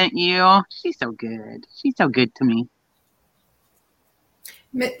 Tiff sent you. She's so good. She's so good to me.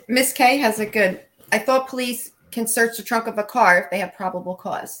 Miss K has a good. I thought police can search the trunk of a car if they have probable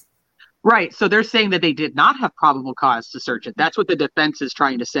cause. Right. So they're saying that they did not have probable cause to search it. That's what the defense is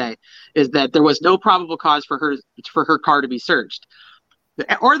trying to say, is that there was no probable cause for her car to be searched.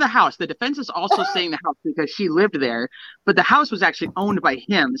 Or the house. The defense is also saying the house because she lived there, but the house was actually owned by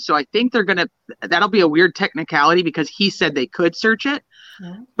him. So I think that'll be a weird technicality because he said they could search it,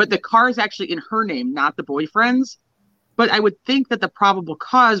 but the car is actually in her name, not the boyfriend's. But I would think that the probable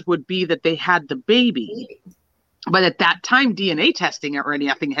cause would be that they had the baby. But at that time, DNA testing or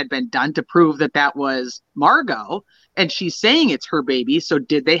anything had been done to prove that that was Margot, and she's saying it's her baby. So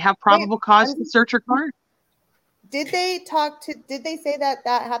did they have probable cause to search her car? Did they say that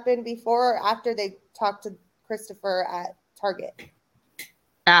happened before or after they talked to Christopher at Target?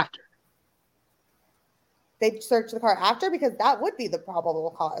 After. They searched the car after, because that would be the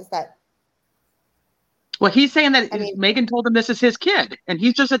probable cause. Well, he's saying that Megan told him this is his kid, and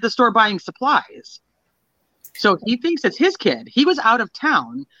he's just at the store buying supplies. So he thinks it's his kid. He was out of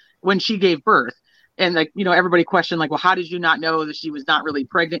town when she gave birth. And everybody questioned, well, how did you not know that she was not really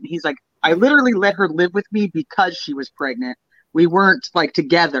pregnant? And he's like, I literally let her live with me because she was pregnant. We weren't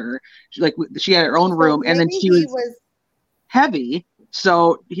together. She had her own room, and then she was heavy.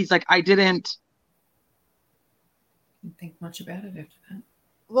 So he's like, I didn't think much about it after that.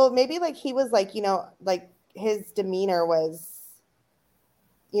 Well, maybe he was his demeanor was,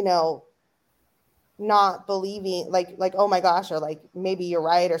 not believing, oh my gosh, or maybe you're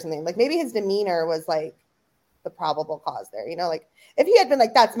right or something. Maybe his demeanor was the probable cause there. If he had been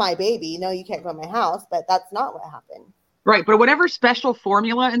that's my baby, no, you can't go in my house, but that's not what happened. Right, but whatever special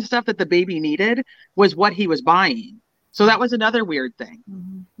formula and stuff that the baby needed was what he was buying. So that was another weird thing.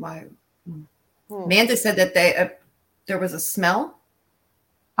 Mm-hmm. Why? Amanda said that there was a smell.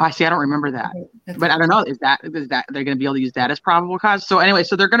 I see. I don't remember that, but I don't know. Is that they're going to be able to use that as probable cause? So anyway,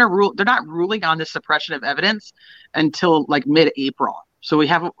 so they're going to rule. They're not ruling on this suppression of evidence until mid-April. So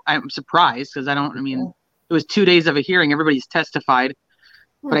I'm surprised because it was 2 days of a hearing. Everybody's testified,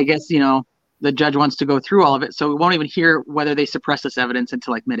 but I guess the judge wants to go through all of it, so we won't even hear whether they suppress this evidence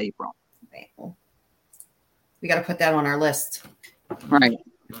until mid-April. We got to put that on our list. Right.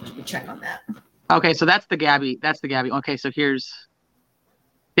 We'll check on that. Okay, so that's the Gabby. Okay, so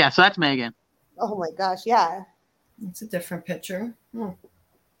so that's Megan. Oh my gosh, yeah. It's a different picture.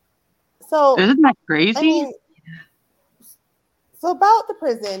 So isn't that crazy? So about the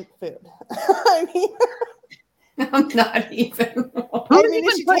prison food. I'm not even.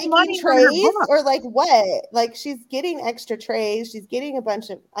 Is she taking trays or what? She's getting extra trays. She's getting a bunch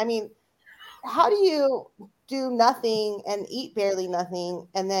of. How do you do nothing and eat barely nothing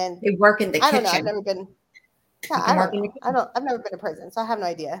and then they work in the kitchen? I don't know. I've never been. Yeah, I've never been to prison, so I have no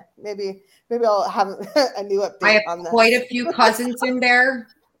idea. Maybe I'll have a new update. I have quite a few cousins in there,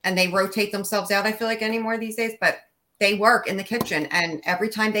 and they rotate themselves out. I feel anymore these days, but they work in the kitchen, and every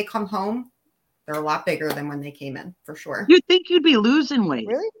time they come home, they're a lot bigger than when they came in, for sure. You'd think you'd be losing weight.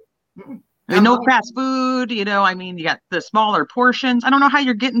 Really? No fast food. You got the smaller portions. I don't know how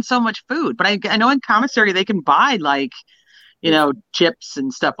you're getting so much food, but I know in commissary they can buy chips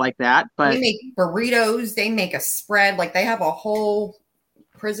and stuff like that. But they make burritos, they make a spread, they have a whole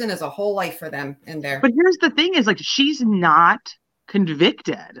prison is a whole life for them in there. But here's the thing is she's not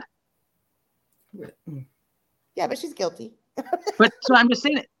convicted. Yeah, but she's guilty. But so I'm just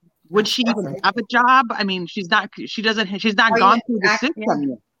saying, would she even have a job? She's not gone through the system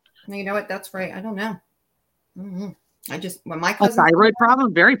yet. You know what? That's right. I don't know. Mm-hmm. When my cousin a thyroid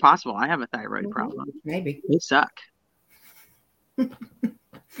problem, very possible. I have a thyroid problem. Maybe they suck.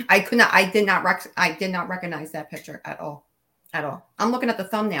 I did not recognize that picture at all. I'm looking at the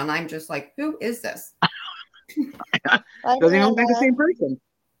thumbnail and I'm just who is this? Doesn't even look like the same person.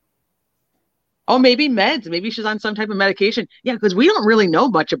 Oh, maybe meds. Maybe she's on some type of medication. Yeah, because we don't really know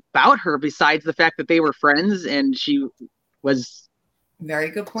much about her besides the fact that they were friends and she was very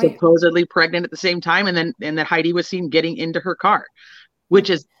good point. Supposedly pregnant at the same time, and that Heidi was seen getting into her car, which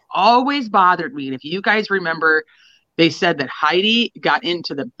has always bothered me. And if you guys remember, they said that Heidi got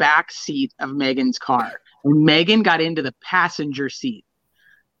into the back seat of Megan's car and Megan got into the passenger seat.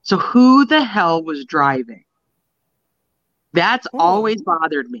 So who the hell was driving? That's always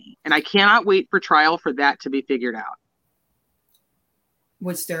bothered me. And I cannot wait for trial for that to be figured out.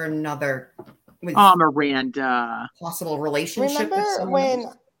 Was there another Miranda possible relationship? Remember when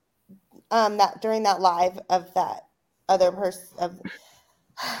that during that live of that other person of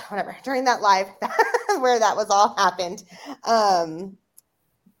whatever, during that live where that was all happened,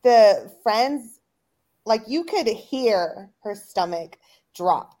 the friends, you could hear her stomach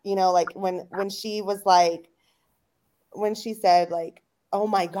drop, when she was when she said oh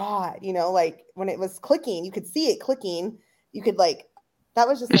my God, when it was clicking, you could see it clicking, you could that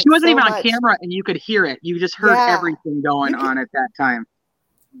was just she wasn't even on camera and you could hear it. You just heard everything going on at that time.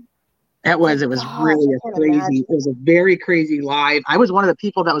 It was really crazy. It was a very crazy live. I was one of the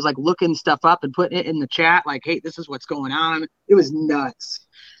people that was looking stuff up and putting it in the chat, hey, this is what's going on. It was nuts.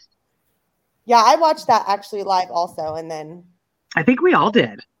 Yeah, I watched that actually live also, and then I think we all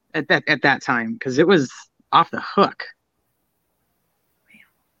did at that time because it was off the hook.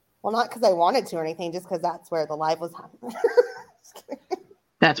 Well, not because I wanted to or anything, just because that's where the live was happening.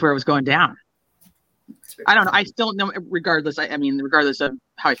 That's where it was going down. I don't know. I still know, regardless. I mean, regardless of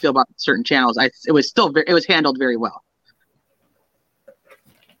how I feel about certain channels, it was handled very well.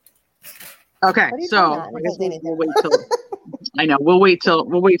 Okay, so I guess we'll wait till. I know we'll wait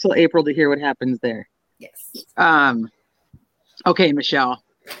till April to hear what happens there. Yes. Okay, Michelle.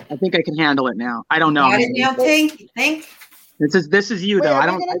 I think I can handle it now. I don't know. Got it now, think. This is you though. I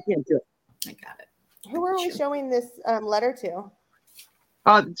can't do it. I got it. Who are we showing this letter to?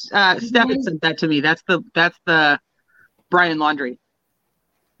 Oh, Steph had sent that to me. That's the Brian Laundrie.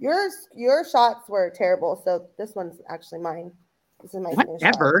 Your shots were terrible, so this one's actually mine. This is my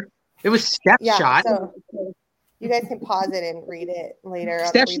whatever. It was Steph's shot. So you guys can pause it and read it later.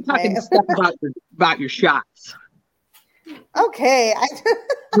 Steph's talking to Steph about your shots. Okay.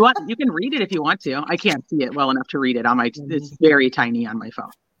 You can read it if you want to. I can't see it well enough to read it on my. It's very tiny on my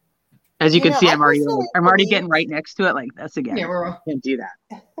phone. As you can see, I'm already getting right next to it like this again. Yeah, can't do that.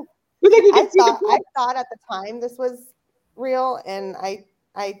 I thought at the time this was real, and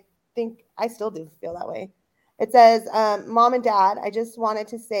I think I still do feel that way. It says, Mom and Dad, I just wanted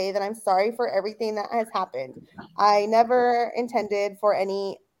to say that I'm sorry for everything that has happened. I never intended for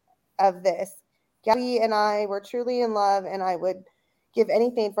any of this. Gabby and I were truly in love, and I would give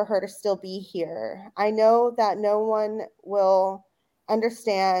anything for her to still be here. I know that no one will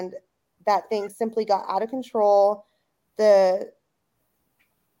understand that things simply got out of control. The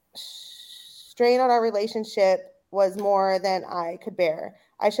strain on our relationship was more than I could bear.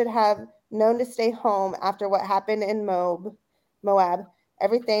 I should have known to stay home after what happened in Moab.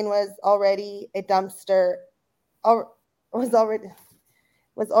 Everything was already a dumpster. Was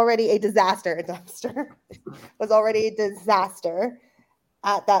already a disaster. A dumpster was already a disaster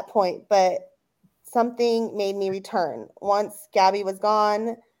at that point. But something made me return. Once Gabby was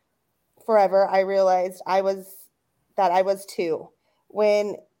gone forever, I realized I was too.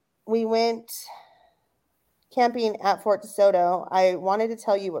 When we went camping at Fort DeSoto, I wanted to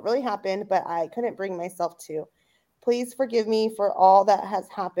tell you what really happened, but I couldn't bring myself to. Please forgive me for all that has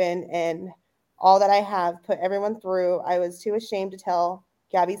happened and all that I have put everyone through. I was too ashamed to tell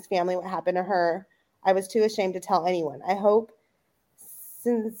Gabby's family what happened to her. I was too ashamed to tell anyone. I hope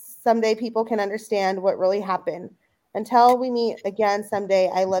since someday people can understand what really happened. Until we meet again someday,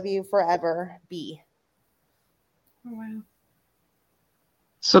 I love you forever, B. Oh, wow.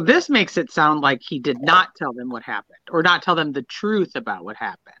 So this makes it sound like he did not tell them what happened, or not tell them the truth about what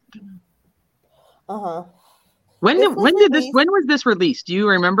happened. Uh-huh. When was this released? Do you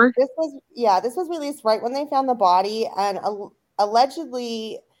remember? This was released right when they found the body, and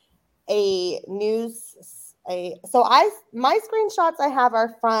allegedly my screenshots I have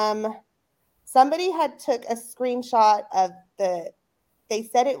are from somebody had took a screenshot of they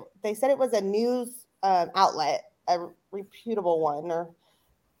said it was a news outlet, a reputable one, or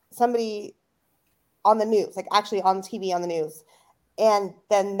somebody on the news, like actually on TV on the news. And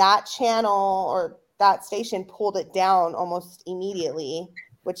then that channel or that station pulled it down almost immediately,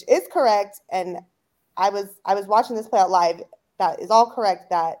 which is correct. And I was watching this play out live. That is all correct,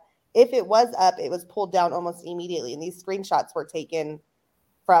 that if it was up, it was pulled down almost immediately. And these screenshots were taken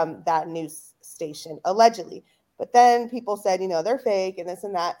from that news station, allegedly. But then people said, they're fake and this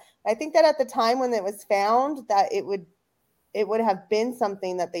and that. I think that at the time when it was found, that it would have been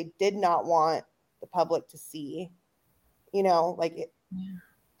something that they did not want the public to see.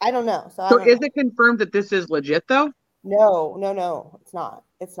 I don't know. So is it confirmed that this is legit though? No, it's not.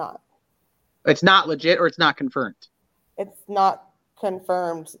 It's not. It's not legit, or it's not confirmed? It's not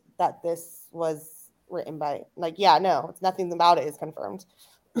confirmed that this was written by, it's nothing about it is confirmed.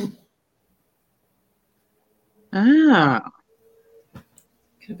 Ah.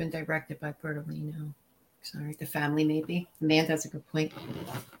 Could have been directed by Bertolino. Sorry, the family maybe. Amanda has a good point.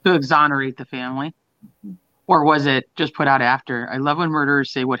 To exonerate the family. Mm-hmm. Or was it just put out after? I love when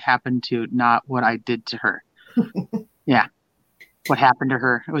murderers say what happened to, not what I did to her. Yeah. What happened to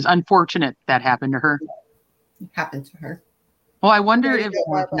her. It was unfortunate that happened to her. It happened to her. Well, I wonder if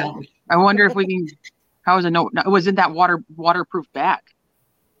we can, how is a note? It was in that waterproof bag.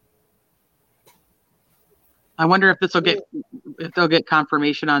 I wonder if they'll get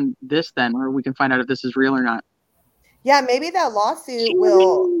confirmation on this then, or we can find out if this is real or not. Yeah, maybe that lawsuit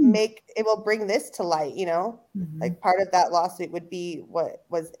will bring this to light, Mm-hmm. Like part of that lawsuit would be what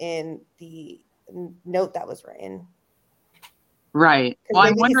was in the note that was written. Right. Well,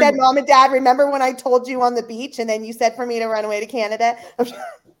 I'm wondering, you said, Mom and Dad, remember when I told you on the beach and then you said for me to run away to Canada?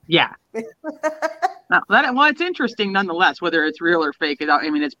 Yeah. It's interesting nonetheless, whether it's real or fake. I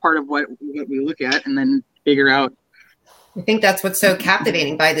mean, it's part of what we look at and then figure out I think that's what's so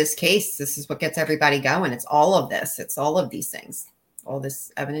captivating by this case. This is what gets everybody going. It's all of this. It's all of these things. All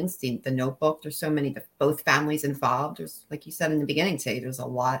this evidence, the notebook. There's so many, both families involved. There's, like you said in the beginning, Tay, there's a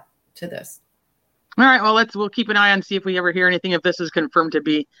lot to this. All right, well, we'll keep an eye on, see if we ever hear anything if this is confirmed to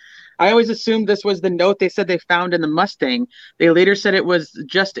be. I always assumed this was the note they said they found in the Mustang. They later said it was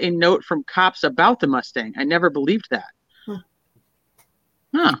just a note from cops about the Mustang. I never believed that.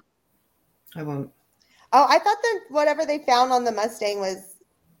 Huh. I won't. Oh, I thought that whatever they found on the Mustang was.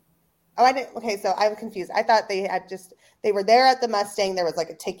 Oh, I didn't. Okay, so I'm confused. I thought they were there at the Mustang. There was like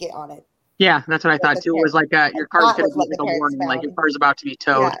a ticket on it. Yeah, that's what I thought too. It was like your car's going to be like a warning, like your car's about to be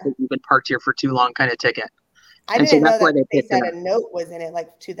towed because you've been parked here for too long, kind of ticket. I didn't know that they said a note was in it,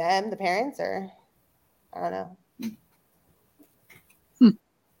 like to them, the parents, or I don't know.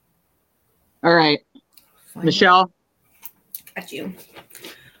 All right, Fine. Michelle. Got you.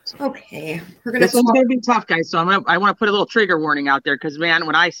 Okay, this one's gonna be tough, guys. So I want to put a little trigger warning out there because, man,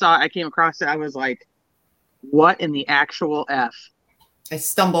 when I came across it, I was like, "What in the actual F?" I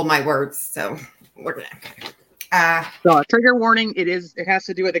stumble my words, so we're gonna. So a trigger warning. It has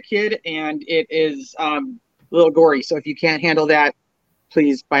to do with a kid, and it is a little gory. So if you can't handle that,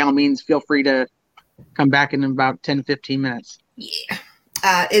 please, by all means, feel free to come back in about 10-15 minutes. Yeah.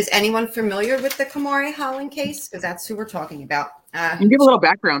 Is anyone familiar with the Kamarie Holland case? Because that's who we're talking about. You give a little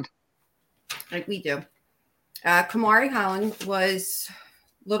background. Like we do. Kamarie Holland was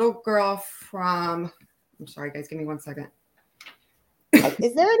a little girl from. I'm sorry, guys. Give me 1 second.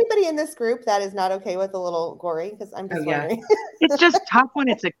 Is there anybody in this group that is not okay with a little gory? Because I'm just wondering. It's just tough when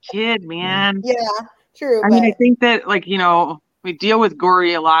it's a kid, man. Yeah, true. I mean, I think that, like, we deal with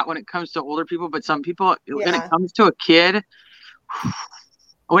gory a lot when it comes to older people, but some people, when it comes to a kid,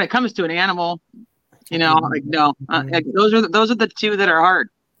 when it comes to an animal, like, no. Those are the two that are hard.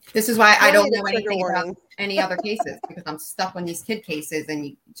 This is why I don't know anything about any other cases, because I'm stuck on these kid cases and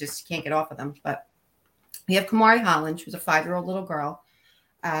you just can't get off of them. But we have Kamarie Holland. She was a 5-year-old little girl.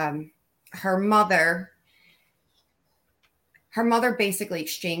 Her mother basically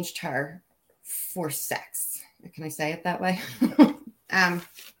exchanged her for sex. Can I say it that way?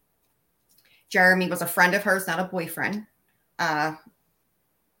 Jeremy was a friend of hers, not a boyfriend.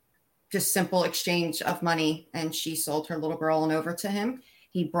 Just simple exchange of money, and she sold her little girl on over to him.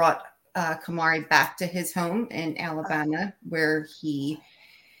 He brought Kamarie back to his home in Alabama, where he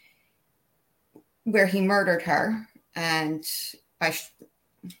murdered her, and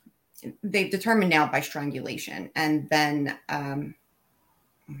they've determined now by strangulation. And then I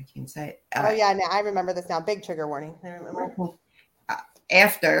can't say it. Now I remember this now. Big trigger warning. I remember.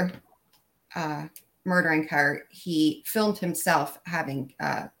 After murdering her, he filmed himself having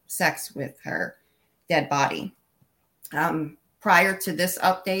sex with her dead body. Prior to this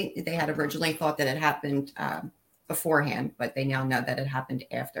update, they had originally thought that it happened beforehand, but they now know that it happened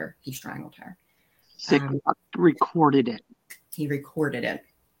after he strangled her. Recorded it. He recorded it.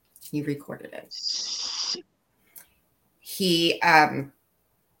 He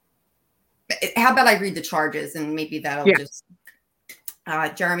how about I read the charges, and maybe that'll just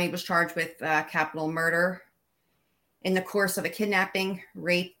Jeremy was charged with capital murder in the course of a kidnapping,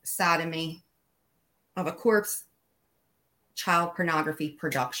 rape, sodomy of a corpse, child pornography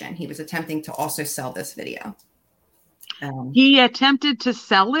production. He was attempting to also sell this video. He attempted to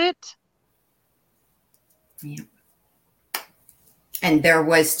sell it? Yeah. And there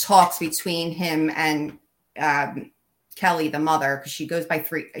was talks between him and Kelly, the mother, because she goes by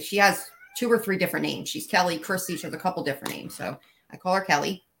she has 2 or 3 different names. She's Kelly, Chrissy, she has a couple different names. So I call her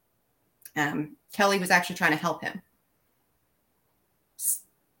Kelly. Kelly was actually trying to help him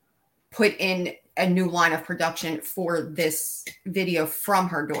put in a new line of production for this video from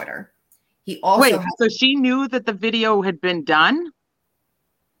her daughter. He also so she knew that the video had been done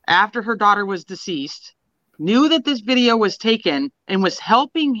after her daughter was deceased, knew that this video was taken, and was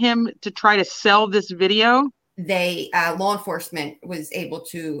helping him to try to sell this video. They law enforcement was able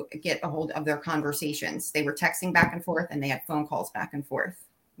to get a hold of their conversations. They were texting back and forth, and they had phone calls back and forth,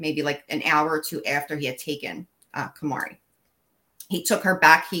 maybe like an hour or 2 after he had taken Kamarie. He took her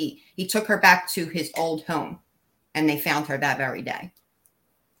back. He took her back to his old home, and they found her that very day.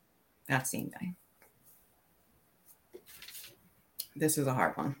 That same day. This is a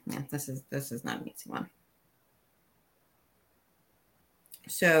hard one. Yeah, this is not an easy one.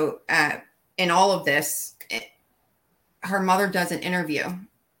 So in all of this, her mother does an interview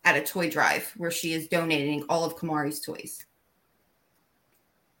at a toy drive where she is donating all of Kamarie's toys.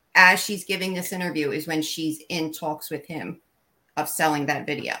 As she's giving this interview is when she's in talks with him of selling that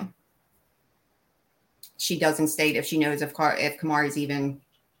video. She doesn't state if she knows if Kamarie's even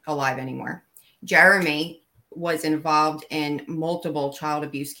alive anymore. Jeremy was involved in multiple child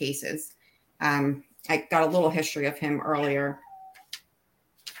abuse cases. I got a little history of him earlier,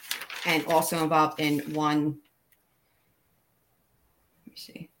 and also involved in one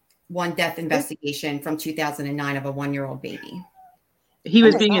death investigation from 2009 of a 1-year-old baby. He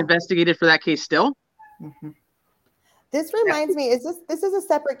was being investigated for that case still? Mm-hmm. This reminds me, this is a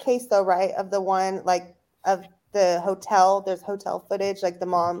separate case though, right? Of the one, like, of the hotel. There's hotel footage, like the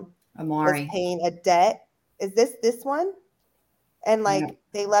mom was paying a debt. Is this one? And like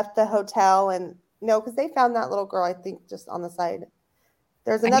they left the hotel, and no, because they found that little girl, I think, just on the side.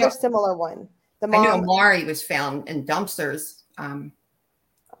 There's another similar one. The mom, I know Mari was found in dumpsters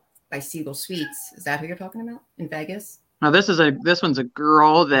by Siegel Suites. Is that who you're talking about in Vegas? No, this one's a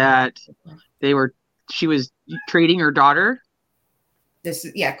girl that she was trading her daughter.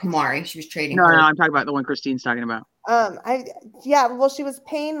 Kamarie. She was trading. No, I'm talking about the one Christine's talking about. Well, she was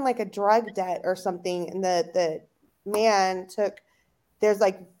paying like a drug debt or something, and the man there's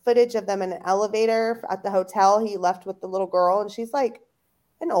like footage of them in an elevator at the hotel. He left with the little girl, and she's like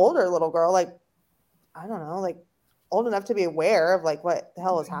an older little girl, like, I don't know, like old enough to be aware of like what the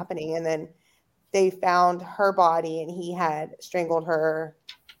hell is happening. And then they found her body, and he had strangled her,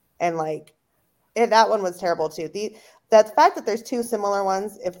 and like that one was terrible too. The fact that there's two similar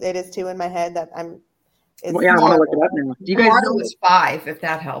ones, if it is two in my head, that I want to look it up now. Do you guys know? Was 5, if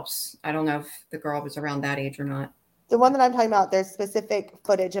that helps. I don't know if the girl was around that age or not. The one that I'm talking about, there's specific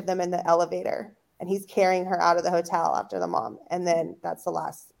footage of them in the elevator, and he's carrying her out of the hotel after the mom, and then that's the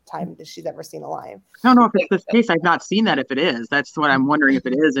last time that she's ever seen alive. I don't know if it's this case. I've not seen that. If it is, that's what I'm wondering if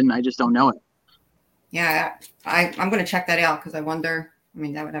it is, and I just don't know it. Yeah, I'm going to check that out because I wonder. I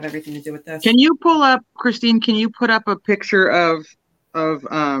mean, that would have everything to do with this. Can you pull up, Christine? Can you put up a picture of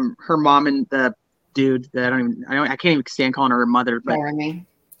her mom and the dude that I can't even stand calling her her mother, but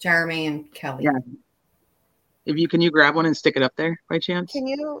Jeremy and Kelly. Yeah. Can you grab one and stick it up there by chance? Can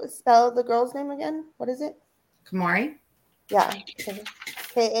you spell the girl's name again? What is it? Kamarie. Yeah.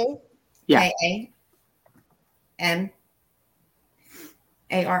 K-A? Yeah. K-A-M-A-R-I.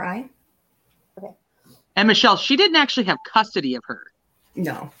 Okay. And Michelle, she didn't actually have custody of her.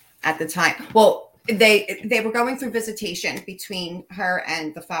 No, at the time. Well, they were going through visitation between her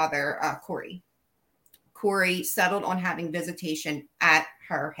and the father, Corey. Corey settled on having visitation at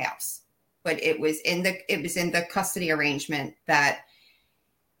her house, but it was in the custody arrangement that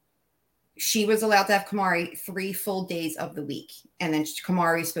she was allowed to have Kamarie 3 full days of the week, and then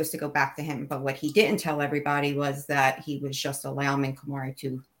Kamarie is supposed to go back to him. But what he didn't tell everybody was that he was just allowing Kamarie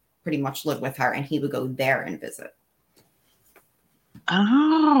to pretty much live with her, and he would go there and visit.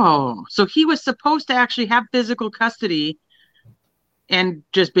 Oh, so he was supposed to actually have physical custody and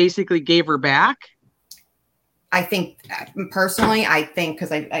just basically gave her back? I think, personally,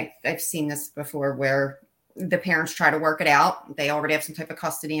 because I've seen this before where the parents try to work it out. They already have some type of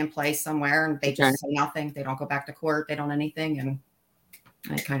custody in place somewhere, and they just say nothing. They don't go back to court. They don't anything. And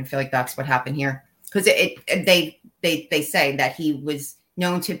I kind of feel like that's what happened here. Because they say that he was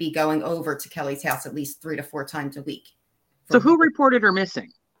known to be going over to Kelly's house at least 3 to 4 times a week. So who reported her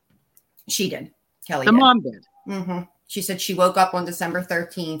missing? She did. Kelly The did. mom did. Mm-hmm. She said she woke up on December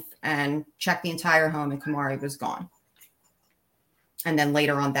 13th and checked the entire home, and Kamarie was gone. And then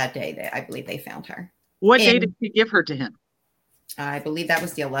later on that day, I believe they found her. What day did she give her to him? I believe that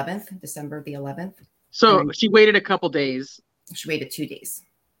was the 11th, December the 11th. So she waited a couple days. She waited 2 days.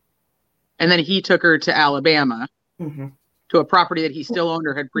 And then he took her to Alabama, mm-hmm. to a property that he still owned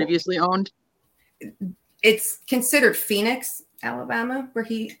or had previously owned. It's considered Phoenix, Alabama, where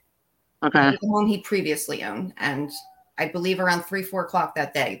the home he previously owned. And I believe around 3-4 o'clock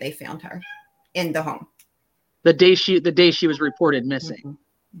that day, they found her in the home. The day she was reported missing.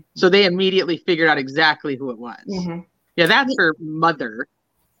 Mm-hmm. So they immediately figured out exactly who it was. Mm-hmm. Yeah, that's her mother.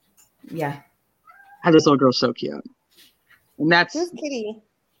 Yeah. This little girl's so cute. And that's who's Kitty.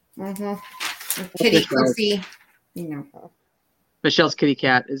 Mm-hmm. Kitty, Goofy, Michelle's kitty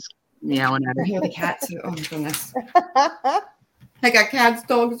cat is meowing at her. I hear the cat too. Oh my goodness. I got cats,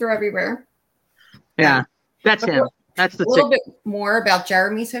 dogs are everywhere. Yeah, that's him. That's the a little bit more about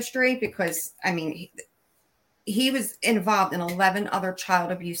Jeremy's history, because I mean he was involved in 11 other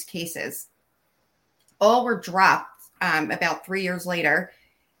child abuse cases. All were dropped about 3 years later,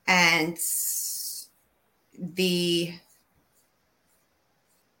 and the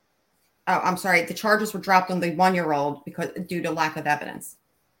charges were dropped on the 1-year-old due to lack of evidence.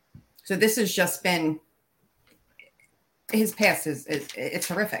 So this has just been his past is it's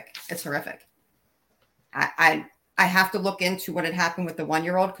horrific. It's horrific. I have to look into what had happened with the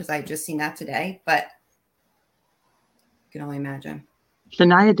 1-year-old because I just seen that today, but you can only imagine.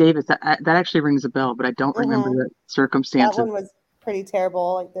 Shania Davis, that actually rings a bell, but I don't remember the That circumstances. one was pretty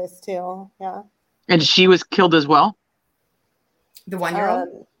terrible, like this too. Yeah. And she was killed as well? The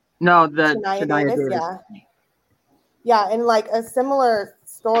 1-year-old? No, the Shania Shania Davis, Davis. yeah. Yeah, and like a similar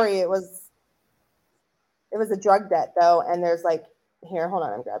story, it was a drug debt though, and there's like here, hold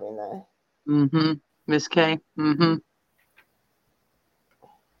on, I'm grabbing the Mm-hmm. Miss K. Mm-hmm.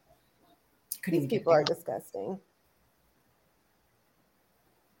 these people are disgusting.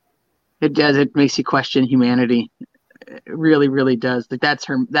 It does. It makes you question humanity. It really, really does. Like that's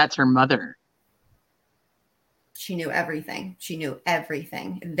her mother. She knew everything. She knew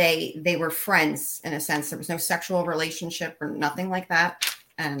everything. They were friends in a sense. There was no sexual relationship or nothing like that.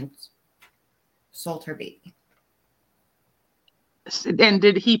 And sold her baby. And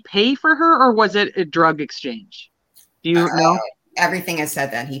did he pay for her, or was it a drug exchange? Do you know? Everything has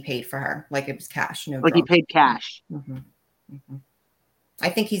said that he paid for her, like it was cash. No, like drugs. He paid cash. Mm-hmm. Mm-hmm. I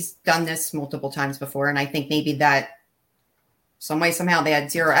think he's done this multiple times before, and I think maybe that some way somehow they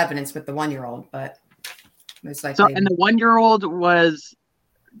had zero evidence with the 1-year-old, but most likely. So, and the 1-year-old was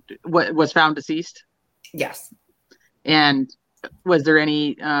found deceased. Yes. And was there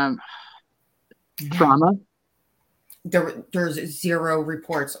any trauma? There's zero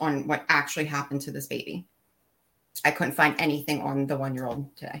reports on what actually happened to this baby. I couldn't find anything on the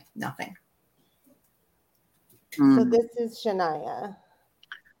 1-year-old today. Nothing. So this is Shania.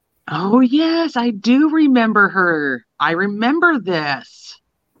 Oh yes, I do remember her. I remember this.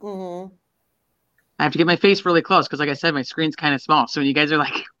 Mm-hmm. I have to get my face really close because, like I said, my screen's kind of small. So when you guys are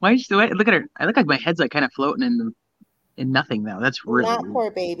like, "Why did you do it?" Look at her. I look like my head's like kind of floating in nothing though. That's really that weird.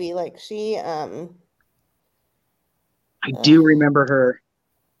 poor baby. Like she. I do remember her.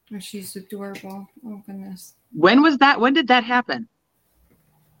 Oh, she's adorable. Oh goodness. When was that? When did that happen?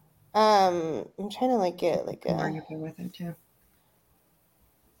 I'm trying to like get like a. You go with it too.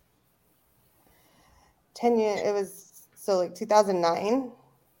 10 years. It was so like 2009.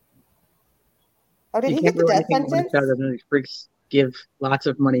 Oh, did he get the death sentence? These freaks give lots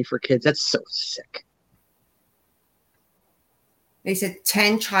of money for kids. That's so sick. They said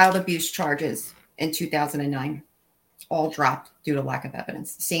 10 child abuse charges in 2009. All dropped due to lack of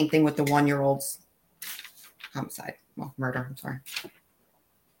evidence. Same thing with the 1-year-old's homicide. Well, murder, I'm sorry.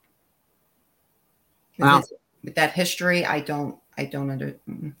 Wow. With that history, I don't under.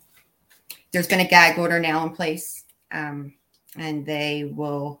 There's been a gag order now in place, and they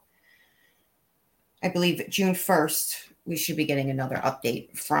will, I believe, June 1st, we should be getting another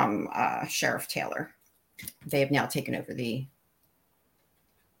update from Sheriff Taylor. They have now taken over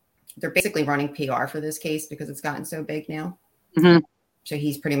they're basically running PR for this case because it's gotten so big now. Mm-hmm. So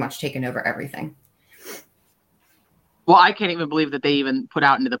he's pretty much taken over everything. Well, I can't even believe that they even put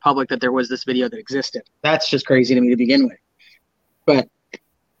out into the public that there was this video that existed. That's just crazy to me to begin with. But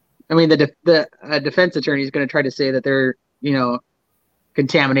I mean, the defense attorney is going to try to say that they're,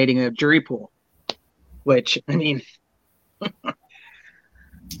 contaminating a jury pool, which, I mean.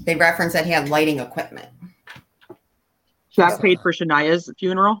 They referenced that he had lighting equipment. That paid for Shania's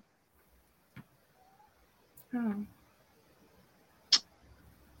funeral? Oh.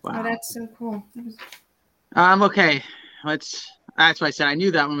 Wow. Oh, that's so cool. Okay. That's why I said I knew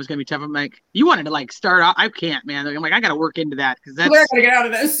that one was going to be tough. I'm like, you wanted to start off. I can't, man. I'm like, I got to work into that because we're going to get out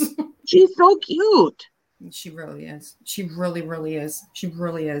of this. She's so cute. She really is. She really, really is. She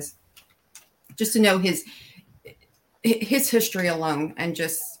really is. Just to know his history alone and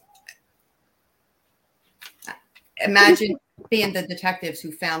just imagine being the detectives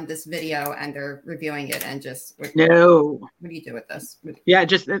who found this video and they're reviewing it and just what do you do with this? Yeah,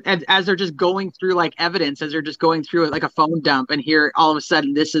 just as they're just going through evidence, as they're just going through it like a phone dump, and here all of a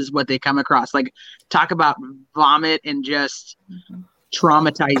sudden this is what they come across. Talk about vomit and just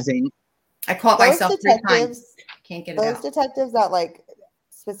traumatizing. I caught myself 3 times. Can't get it out. Those detectives that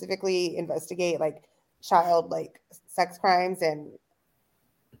specifically investigate child sex crimes, and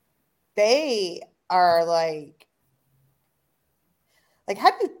they are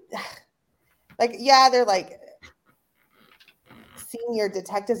how do you yeah, they're senior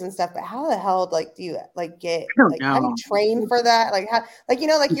detectives and stuff, but how the hell do you get how do you train for that? How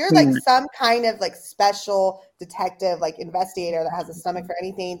you're some kind of special detective investigator that has a stomach for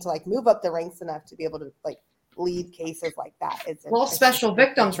anything to move up the ranks enough to be able to lead cases like that. It's special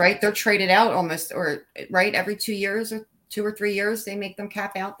victims, right? They're traded out almost, or right every 2 years or 2 or 3 years they make them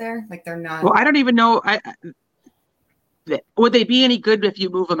cap out there. They're not. Well, I don't even know. Would they be any good if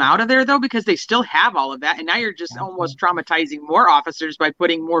you move them out of there though? Because they still have all of that, and now you're just almost traumatizing more officers by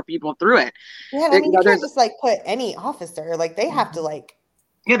putting more people through it. Yeah, I mean, you can't just put any officer. They have to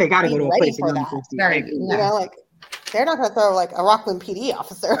yeah, they got to go to a place for that. Very, they're not going to throw like a Rockland PD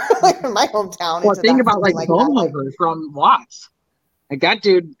officer like in my hometown. Well, into think that, about like something Bonhoeffer from Watts. Like that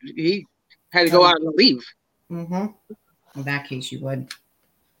dude, he had to go out and leave. Mm-hmm. In that case, you would.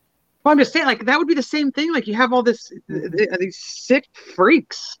 Well, I'm just saying, like that would be the same thing. Like you have all these sick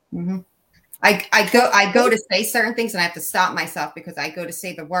freaks. Mm-hmm. I go to say certain things and I have to stop myself because I go to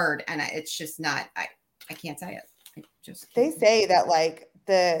say the word and it's just not. I can't say it. They say that like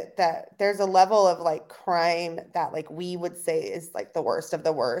that there's a level of like crime that like we would say is like the worst of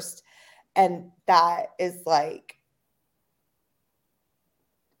the worst, and that is like,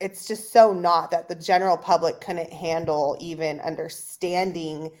 it's just so not that the general public couldn't handle even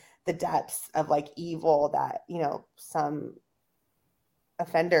understanding the depths of like evil that, you know, some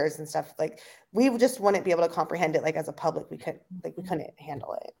offenders and stuff, like we just wouldn't be able to comprehend it. Like as a public, we couldn't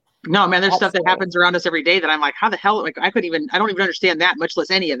handle it. No, man, there's stuff that happens around us every day that I'm like, how the hell? Like I don't even understand that, much less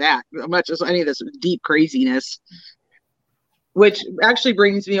any of that, much less any of this deep craziness. Which actually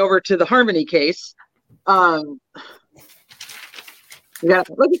brings me over to the Harmony case. Yeah,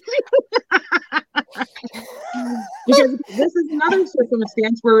 because this is another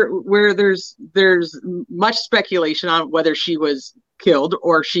circumstance where there's much speculation on whether she was killed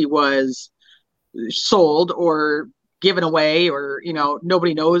or she was sold or given away, or you know,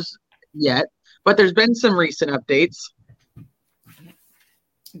 nobody knows yet. But there's been some recent updates.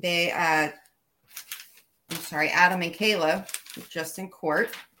 I'm sorry, Adam and Kayla just in court.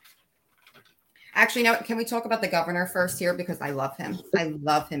 Actually, no, can we talk about the governor first here? Because I love him. I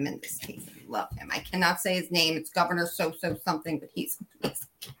love him in this case. I love him. I cannot say his name. It's Governor something, but he's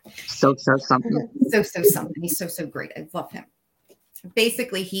so something. So something. He's so great. I love him.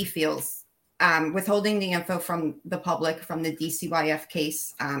 Basically, he feels withholding the info from the public from the DCYF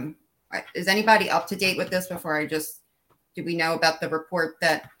case. Is anybody up to date with this before do we know about the report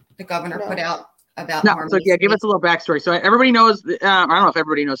that the governor put out? So yeah, give us a little backstory. So everybody knows. I don't know if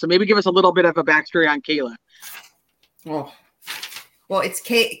everybody knows. So maybe give us a little bit of a backstory on Kayla. Oh, well, it's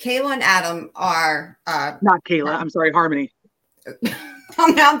Kayla and Adam are not Kayla. I'm sorry, Harmony.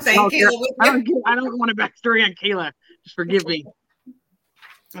 I'm saying Kayla. I don't want a backstory on Kayla. Just forgive me.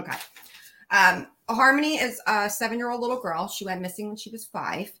 Okay. Harmony is a 7-year-old little girl. She went missing when she was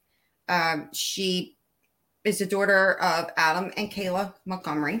 5. She is the daughter of Adam and Kayla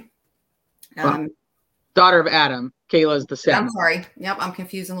Montgomery. Daughter of Adam. Kayla's the 7. I'm sorry. Yep, I'm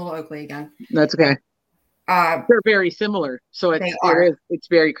confusing Little Oakley again. That's okay. They're very similar. So it's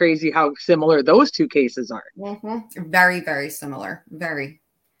very crazy how similar those two cases are. Mm-hmm. Very, very similar. Very.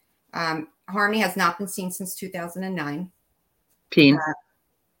 Harmony has not been seen since 2009. I'm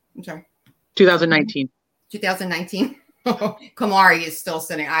sorry. 2019. 2019. Kamarie is still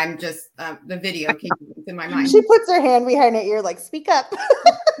sitting. I'm just the video keeps in my mind. She puts her hand behind her ear, like, speak up.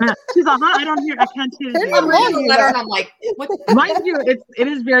 She's like, I don't hear. I can't hear. I'm reading the letter, and I'm like, what? Mind you, it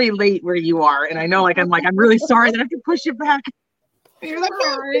is very late where you are, and I know, like, I'm really sorry that I have to push it back. You're like,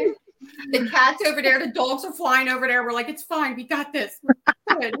 sorry. The cat's over there. The dogs are flying over there. We're like, it's fine. We got this. We're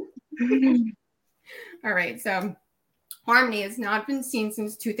good. All right. So Harmony has not been seen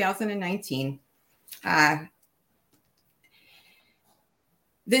since 2019.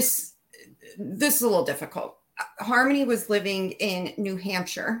 This is a little difficult. Harmony was living in New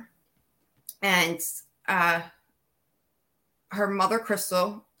Hampshire, and her mother,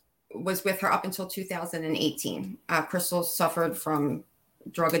 Crystal, was with her up until 2018. Crystal suffered from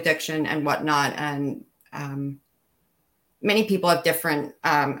drug addiction and whatnot, and many people have different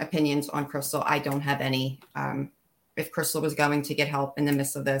opinions on Crystal. I don't have any. If Crystal was going to get help in the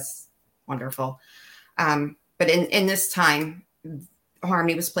midst of this, wonderful. But in this time,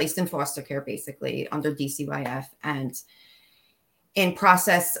 Harmony was placed in foster care, basically under DCYF, and in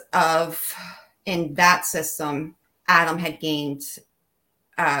that system, Adam had gained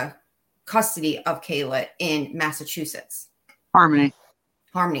custody of Kayla in Massachusetts. Harmony,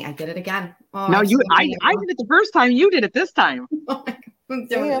 I did it again. Oh, no, I did it the first time. You did it this time. I'm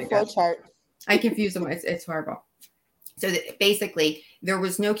doing it again. I confuse them. It's horrible. So basically, there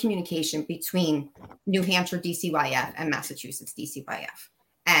was no communication between New Hampshire DCYF and Massachusetts DCYF.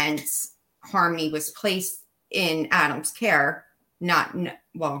 And Harmony was placed in Adam's care,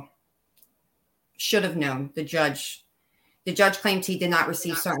 should have known. The judge claimed he did not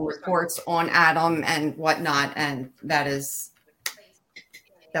receive certain reports on Adam and whatnot. And that's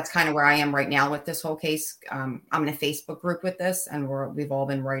kind of where I am right now with this whole case. I'm in a Facebook group with this, and we've all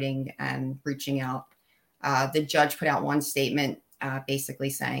been writing and reaching out. The judge put out one statement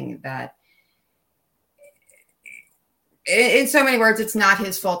basically saying that In so many words, it's not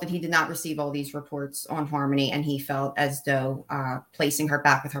his fault that he did not receive all these reports on Harmony, and he felt as though placing her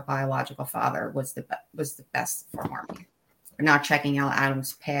back with her biological father was the best for Harmony. Not checking out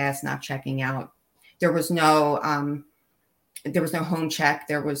Adam's past, not checking out. There was no home check.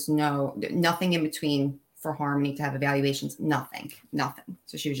 There was nothing in between for Harmony to have evaluations. Nothing.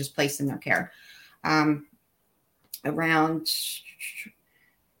 So she was just placed in their care. Around,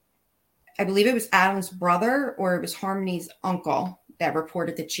 I believe it was Adam's brother or it was Harmony's uncle that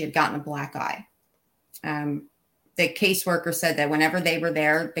reported that she had gotten a black eye. The caseworker said that whenever they were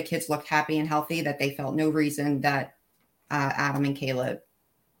there, the kids looked happy and healthy, that they felt no reason that Adam and Caleb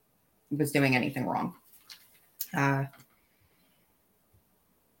was doing anything wrong.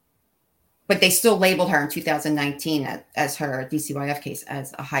 But they still labeled her in 2019 as her DCYF case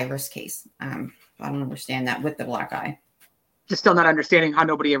as a high-risk case. I don't understand that with the black eye. Just still not understanding how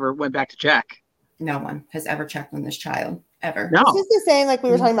nobody ever went back to check. No one has ever checked on this child, ever. No. It's just the same like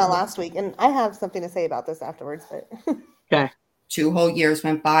we were talking about last week, and I have something to say about this afterwards. But Okay. 2 whole years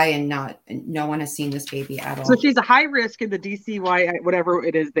went by and no one has seen this baby at all. So she's a high risk in the DCY, whatever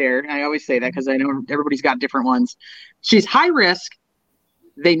it is there. I always say that because I know everybody's got different ones. She's high risk.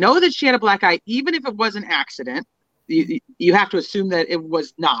 They know that she had a black eye, even if it was an accident. You have to assume that it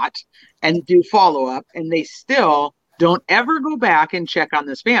was not and do follow up. And they still don't ever go back and check on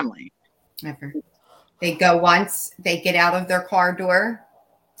this family. Never. They go once, they get out of their car door.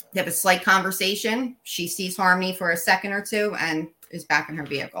 They have a slight conversation. She sees Harmony for a second or two and is back in her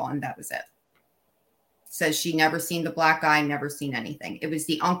vehicle. And that was it. Says she never seen the black eye, never seen anything. It was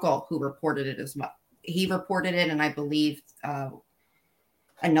the uncle who reported it as well. He reported it. And I believe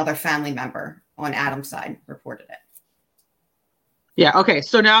another family member on Adam's side reported it. Yeah. Okay.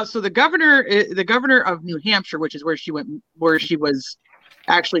 So the governor of New Hampshire, which is where she was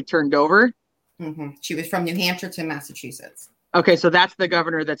actually turned over. Mm-hmm. She was from New Hampshire to Massachusetts. Okay. So that's the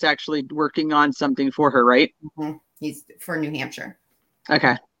governor that's actually working on something for her, right? Mm-hmm. He's for New Hampshire.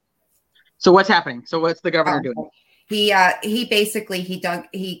 Okay. So what's happening? So what's the governor doing? He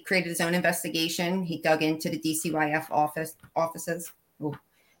created his own investigation. He dug into the DCYF offices. Ooh.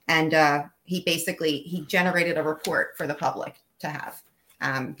 And he generated a report for the public to have.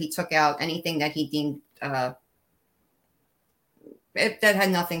 He took out anything that he deemed that had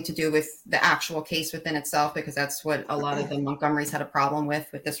nothing to do with the actual case within itself, because that's what a lot of the Montgomerys had a problem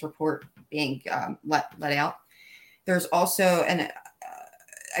with this report being let out. There's also, I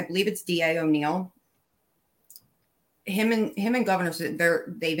believe it's DA O'Neill. Him and governors,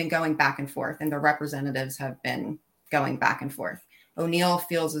 they've been going back and forth, and the representatives have been going back and forth. O'Neill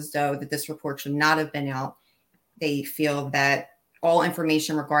feels as though that this report should not have been out. They feel that all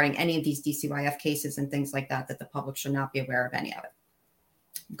information regarding any of these DCYF cases and things like that the public should not be aware of any of it.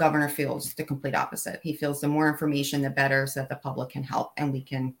 Governor feels the complete opposite. He feels the more information, the better, so that the public can help and we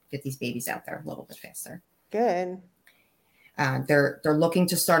can get these babies out there a little bit faster. good. They're looking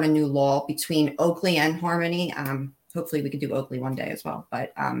to start a new law between Oakley and Harmony. Hopefully we could do Oakley one day as well.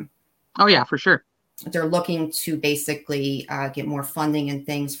 But oh yeah, for sure. They're looking to basically get more funding and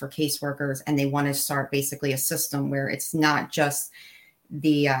things for caseworkers, and they want to start basically a system where it's not just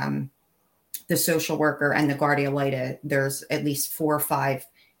the social worker and the guardia lita. There's at least 4 or 5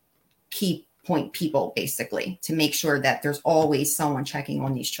 key point people basically to make sure that there's always someone checking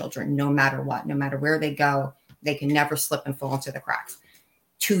on these children, no matter what, no matter where they go. They can never slip and fall into the cracks.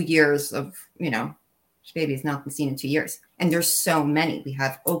 2 years of, this baby has not been seen in 2 years. And there's so many. We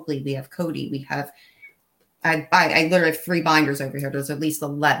have Oakley, we have Cody, we have, I literally have 3 binders over here. There's at least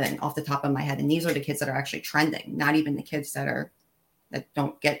 11 off the top of my head. And these are the kids that are actually trending, not even the kids that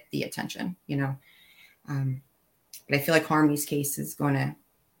don't get the attention, But I feel like Harmony's case is going to,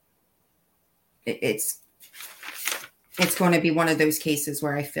 it's going to be one of those cases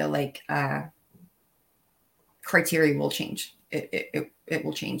where I feel like criteria will change. It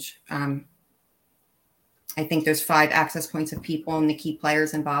will change. I think there's 5 access points of people and the key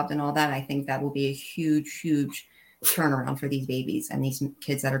players involved and all that. I think that will be a huge, huge turnaround for these babies and these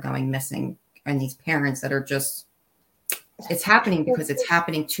kids that are going missing and these parents that are just, it's happening because it's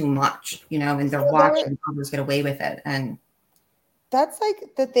happening too much, and they're watching others get away with it. And that's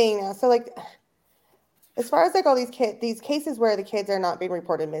like the thing now. So like, as far as like all these cases where the kids are not being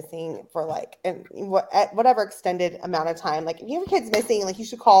reported missing for like, and at whatever extended amount of time, like if you have kids missing, like you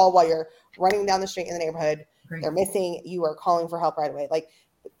should call while you're running down the street in the neighborhood. Right. They're missing. You are calling for help right away. Like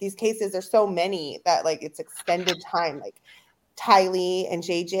these cases, there's so many that like it's extended time, like Tylee and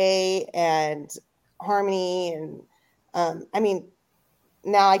JJ and Harmony. And I mean,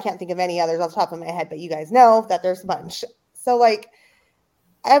 now I can't think of any others off the top of my head, but you guys know that there's a bunch. So like,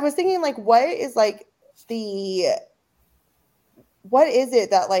 I was thinking like, what is like the what is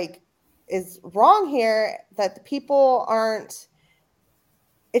it that like is wrong here that the people aren't,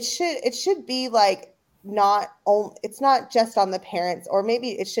 it should be like not only, it's not just on the parents, or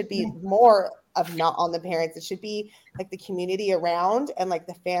maybe it should be more of not on the parents. It should be like the community around and like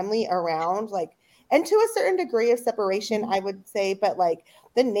the family around, like, and to a certain degree of separation, I would say, but like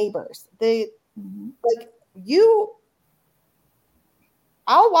the neighbors, like you,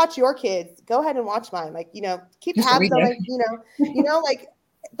 I'll watch your kids. Go ahead and watch mine. Like, you know, keep tabs on, like,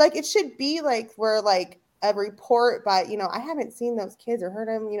 like it should be like we're like a report by, you know, I haven't seen those kids or heard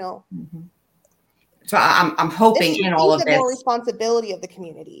them, you know. So I'm hoping in all of this, more responsibility of the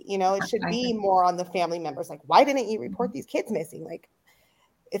community. You know, it should be more on the family members. Like, why didn't you report these kids missing? Like,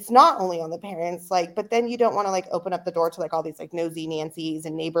 it's not only on the parents. Like, but then you don't want to like open up the door to like all these like nosy Nancy's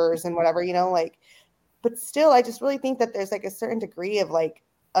and neighbors and whatever. You know, like. But still, I just really think that there's like a certain degree of like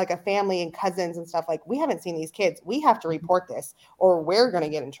a family and cousins and stuff. Like, we haven't seen these kids. We have to report this, or we're gonna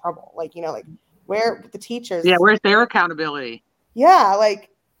get in trouble. Like, you know, like where the teachers. Yeah, where's their accountability? Yeah, like.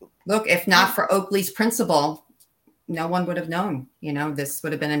 Look, if not for Oakley's principal, no one would have known. You know, this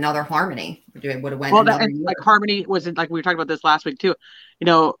would have been another Harmony. It would have went. Well, like Harmony wasn't, like we were talking about this last week too. You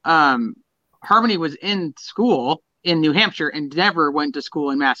know, Harmony was in school in New Hampshire and never went to school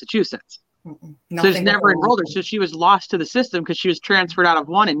in Massachusetts. So she's never enrolled her. So she was lost to the system because she was transferred out of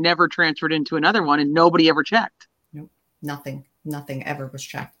one and never transferred into another one, and nobody ever checked. Nope. Nothing ever was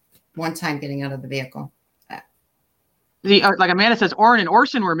checked. One time getting out of the vehicle. Like Amanda says, Orrin and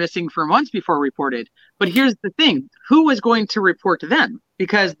Orson were missing for months before reported. But here's the thing. Who was going to report to them?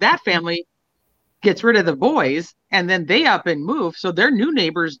 Because that family gets rid of the boys and then they up and move. So their new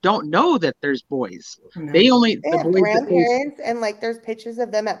neighbors don't know that there's boys. Mm-hmm. They have grandparents and like there's pictures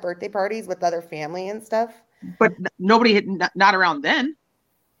of them at birthday parties with other family and stuff. But nobody not around then.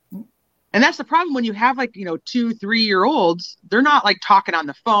 And that's the problem when you have like, you know, 2-3-year-olds, they're not like talking on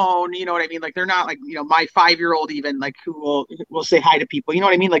the phone. You know what I mean? Like they're not like, you know, my 5-year-old even like who will say hi to people. You know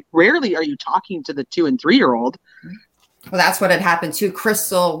what I mean? Like rarely are you talking to the 2- and 3-year-old. Well, that's what had happened too.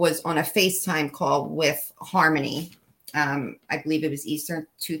 Crystal was on a FaceTime call with Harmony. I believe it was Easter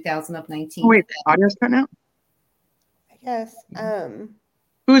 2019. Oh, wait, audio's cutting out? I guess.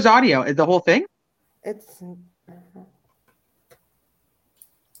 Whose audio? Is the whole thing? It's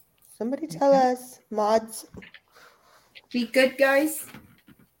somebody tell us, mods. Be good, guys.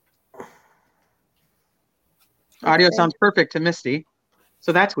 Audio sounds perfect to Misty.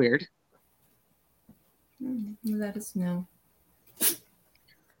 So that's weird. Let us know.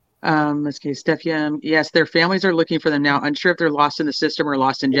 Let's see, Steph. Yes, their families are looking for them now. Unsure if they're lost in the system or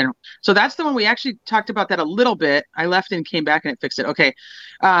lost in general. So that's the one we actually talked about that a little bit. I left and came back and it fixed it. Okay.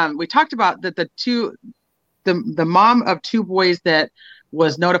 We talked about that the mom of 2 boys that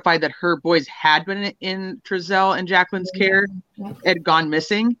was notified that her boys had been in Trezell and Jacqueline's care had gone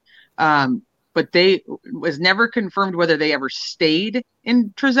missing. But they was never confirmed whether they ever stayed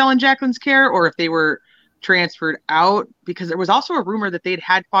in Trezell and Jacqueline's care or if they were transferred out, because there was also a rumor that they'd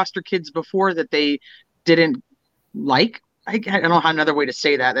had foster kids before that they didn't like. I don't know how another way to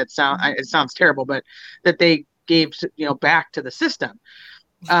say that. It sounds terrible, but that they gave, you know, back to the system.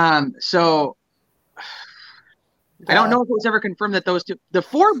 So I don't know if it was ever confirmed that the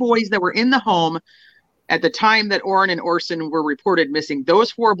 4 boys that were in the home at the time that Orrin and Orson were reported missing,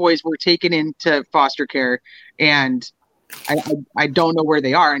 those 4 boys were taken into foster care, and I don't know where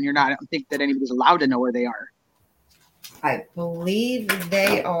they are, and I don't think that anybody's allowed to know where they are. I believe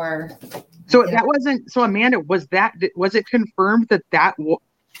they are. So that wasn't. So Amanda, was it confirmed that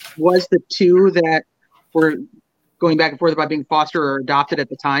was the 2 that were going back and forth about being foster or adopted at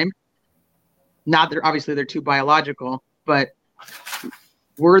the time? Not that obviously they're 2 biological, but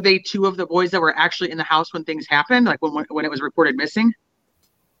were they 2 of the boys that were actually in the house when things happened, like when it was reported missing?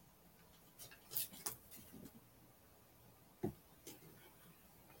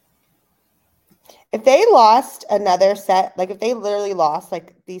 If they lost another set, like if they literally lost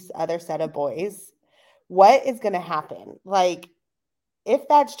like these other set of boys, what is going to happen? Like, if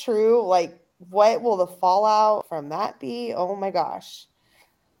that's true, like what will the fallout from that be? Oh my gosh.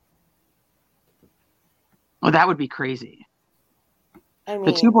 Oh, that would be crazy. I mean,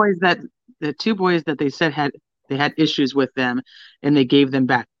 the two boys that they said had issues with them and they gave them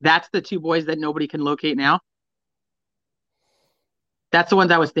back. That's the 2 boys that nobody can locate now. That's the ones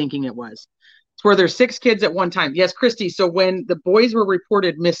I was thinking it was. It's where there's 6 kids at one time. Yes, Christy. So when the boys were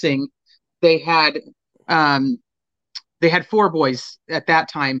reported missing, they had 4 boys at that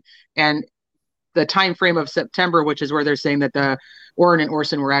time, and the time frame of September, which is where they're saying that the Orrin and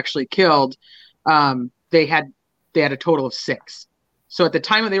Orson were actually killed, they had a total of 6. So at the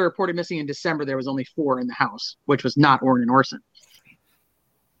time when they were reported missing in December, there was only 4 in the house, which was not Orrin and Orson.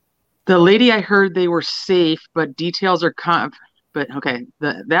 The lady I heard they were safe, but details are but okay.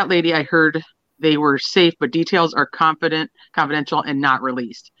 That lady I heard they were safe, but details are confidential and not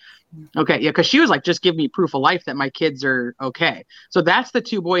released. Okay, yeah, because she was like, just give me proof of life that my kids are okay. So that's the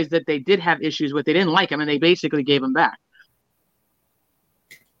two boys that they did have issues with. They didn't like them, and they basically gave them back.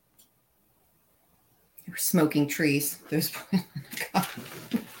 They were smoking trees. Those.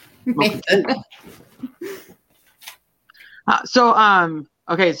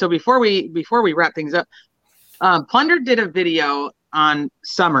 Okay, so before we wrap things up, Plunder did a video on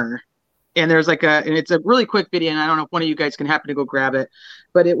Summer, and there's and it's a really quick video, and I don't know if one of you guys can happen to go grab it,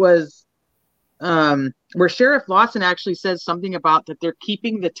 but it was where Sheriff Lawson actually says something about that they're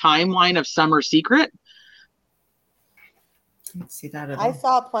keeping the timeline of Summer secret. I didn't see that at all. I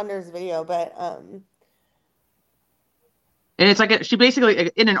saw Plunder's video, but and it's like she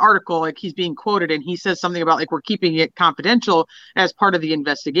basically in an article, like he's being quoted, and he says something about like we're keeping it confidential as part of the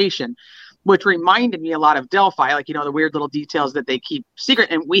investigation, which reminded me a lot of Delphi, like, the weird little details that they keep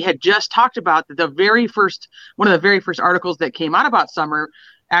secret. And we had just talked about one of the very first articles that came out about Summer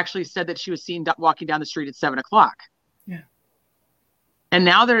actually said that she was seen walking down the street at 7:00. Yeah. And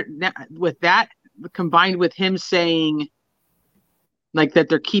now with that combined with him saying like that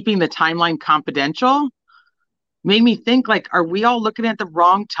they're keeping the timeline confidential, made me think, like, are we all looking at the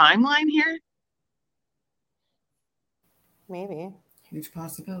wrong timeline here? Maybe. Huge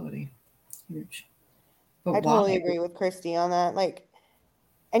possibility. Huge. But I totally agree with Christy on that. Like,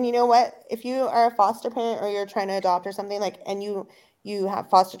 and you know what? If you are a foster parent or you're trying to adopt or something, like, and you have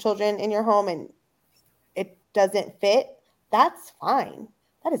foster children in your home and it doesn't fit, that's fine.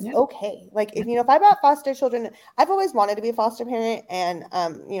 That is okay. Like, if I bought foster children, I've always wanted to be a foster parent, and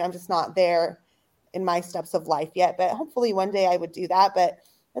I'm just not there in my steps of life yet, but hopefully one day I would do that. But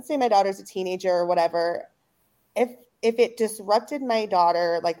let's say my daughter's a teenager or whatever. If it disrupted my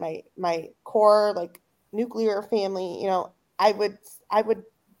daughter, like my core, like nuclear family, I would,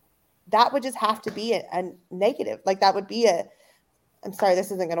 that would just have to be a negative. Like that would be I'm sorry,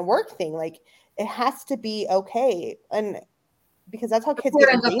 this isn't going to work thing. Like it has to be okay. And because that's how kids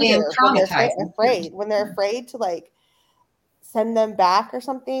get in danger when they're afraid to like send them back or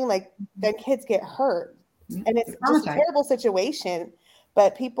something, like then kids get hurt. And it's just a terrible situation.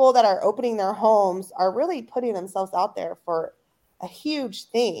 But people that are opening their homes are really putting themselves out there for a huge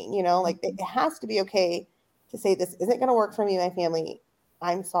thing, like it has to be okay to say, this isn't going to work for me and my family.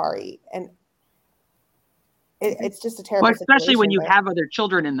 I'm sorry. And it's just a terrible situation. Especially when you have other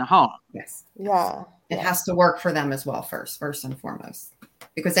children in the home. Yes. Yeah. It has to work for them as well first and foremost.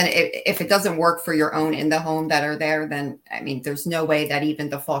 Because then if it doesn't work for your own in the home that are there, then, I mean, there's no way that even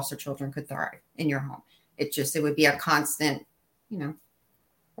the foster children could thrive in your home. It would be a constant,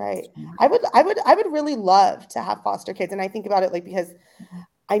 Right. I would really love to have foster kids. And I think about it like, because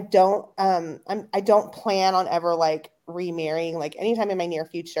I don't plan on ever like remarrying, like anytime in my near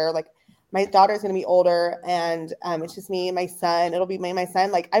future. Like my daughter's going to be older and it's just me and my son. It'll be my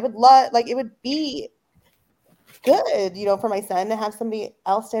son. Like I would love, like it would be good, for my son to have somebody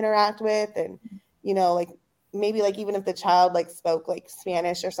else to interact with. And, like maybe like even if the child like spoke like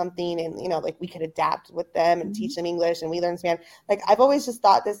Spanish or something and, like we could adapt with them and teach them English and we learn Spanish. Like I've always just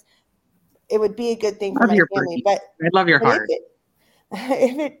thought it would be a good thing for my family. But I love your heart.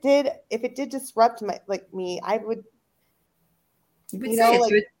 If it did disrupt me, I would,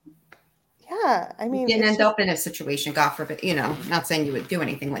 yeah, I mean, you can end up in a situation, God forbid, not saying you would do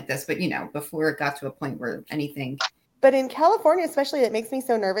anything like this, but, before it got to a point where anything. But in California, especially, it makes me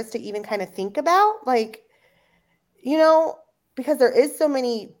so nervous to even kind of think about, like, because there is so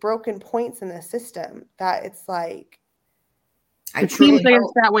many broken points in the system that it's like. It seems like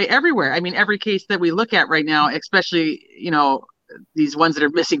it's that way everywhere. I mean, every case that we look at right now, especially, these ones that are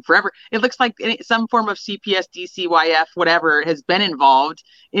missing forever, it looks like some form of CPS, DCYF, whatever, has been involved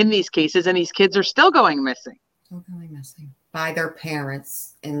in these cases, and these kids are still going missing. Still going missing by their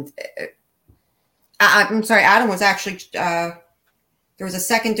parents. And I'm sorry, Adam was actually, there was a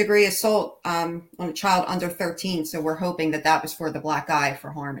second-degree assault on a child under 13, so we're hoping that was for the black eye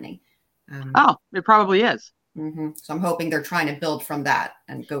for Harmony. It probably is. Mm-hmm. So I'm hoping they're trying to build from that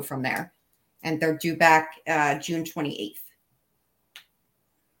and go from there. And they're due back June 28th.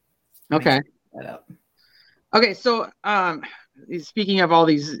 Okay. Okay. So, speaking of all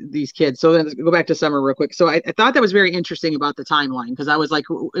these kids, so then let's go back to Summer real quick. So I thought that was very interesting about the timeline, because I was like,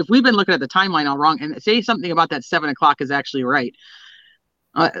 if we've been looking at the timeline all wrong, and say something about that 7:00 is actually right,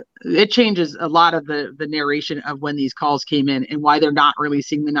 it changes a lot of the narration of when these calls came in and why they're not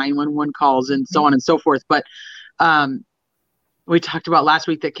releasing the 911 calls and so on and so forth. But we talked about last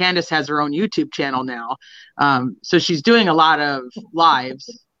week that, Candace has her own YouTube channel now. So she's doing a lot of lives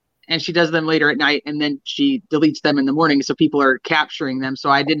and she does them later at night, and then she deletes them in the morning, so people are capturing them. So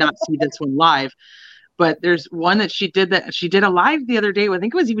I did not see this one live, but there's one that she did a live the other day. I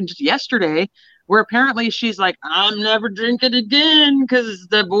think it was even just yesterday, where apparently she's like, I'm never drinking again because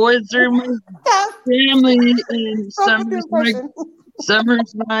the boys are my family and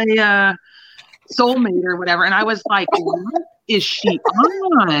Summer's my soulmate or whatever. And I was like, what is she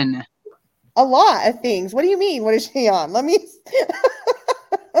on? A lot of things. What do you mean? What is she on? Let me.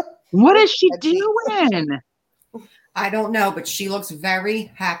 What is she doing? I don't know, but she looks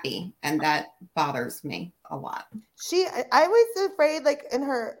very happy, and that bothers me a lot. I was afraid, like in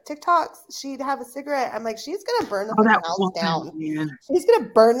her TikToks, she'd have a cigarette. I'm like, she's gonna burn the house down. Man. She's gonna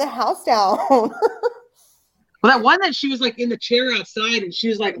burn the house down. Well, that one that she was like in the chair outside, and she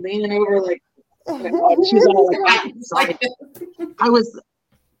was like leaning over, like she was all like I was.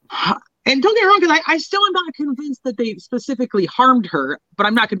 And don't get me wrong, because I still am not convinced that they specifically harmed her, but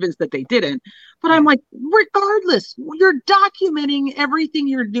I'm not convinced that they didn't. But I'm like, regardless, you're documenting everything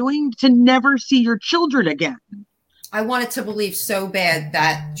you're doing to never see your children again. I wanted to believe so bad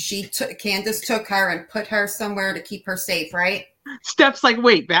that Candace took her and put her somewhere to keep her safe, right? Steph's like,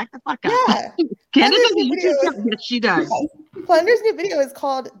 wait, back the fuck up. Yeah. Candace does a YouTube channel. Yes, she does. Plunder's new video is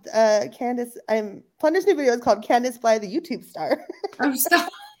called Plunder's new video is called Candace Fly the YouTube Star. Oh, stop.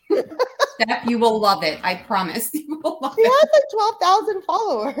 Steph, you will love it. I promise. You will love it. She has like 12,000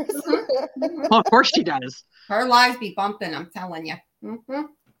 followers. Mm-hmm. Well, of course she does. Her lives be bumping, I'm telling you. Mm-hmm.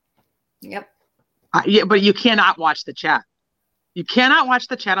 Yep. Yeah, but you cannot watch the chat. You cannot watch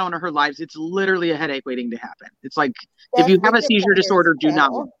the chat on her lives. It's literally a headache waiting to happen. It's like, if you have a seizure disorder, do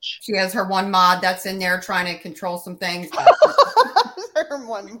not watch. She has her one mod that's in there trying to control some things. Her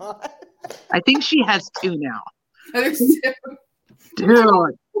one mod. I think she has two now. There's two. Dude,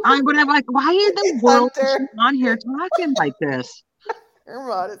 I'm like, why in the world is she on here talking like this?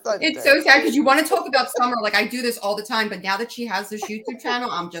 It's so sad because you want to talk about Summer. Like, I do this all the time, but now that she has this YouTube channel,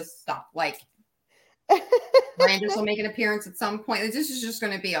 I'm just stuck. Like, Brandis will make an appearance at some point. This is just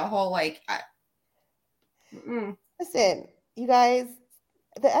going to be a whole, like... Listen, you guys,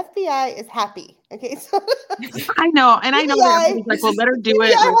 the FBI is happy. Okay, so I know, and I know that everybody's like, well, let her do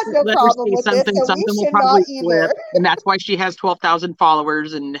it. Let her say something. Something will probably flip, and that's why she has 12,000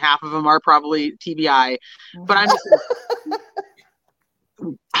 followers, and half of them are probably TBI. But I'm just,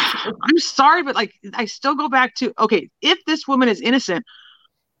 I'm sorry, but like, I still go back to, okay, if this woman is innocent,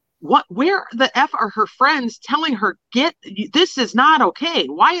 where the F are her friends telling her, this is not okay?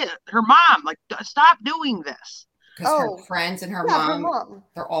 Why her mom, like, stop doing this? Because her friends and her mom,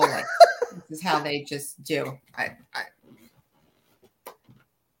 they're all like, this is how they just do.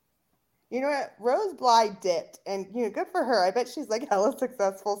 You know what? Rose Bly dipped, and good for her. I bet she's like hella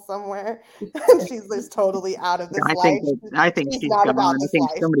successful somewhere, and she's just totally out of this life. I think she's gone. I think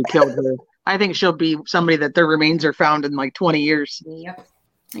somebody killed her. I think she'll be somebody that their remains are found in like 20 years. Yep.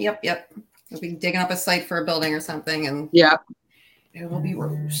 They'll be digging up a site for a building or something, and it will be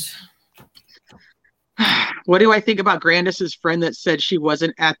Rose. What do I think about Grandis's friend that said she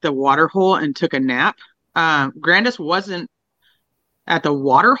wasn't at the water hole and took a nap? Grandis wasn't at the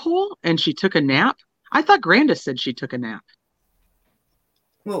water hole and she took a nap. I thought Grandis said she took a nap.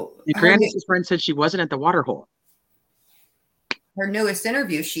 Well, Grandis's friend said she wasn't at the water hole. Her newest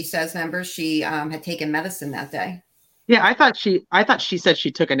interview, she says, she had taken medicine that day. Yeah, I thought she said she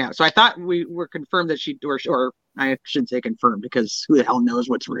took a nap. So I thought we were confirmed that she, or I shouldn't say confirmed because who the hell knows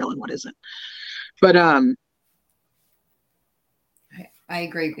what's real and what isn't. But I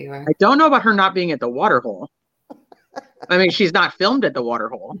agree with you. I don't know about her not being at the water hole. I mean, she's not filmed at the water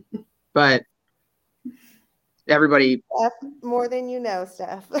hole, but everybody. More than you know,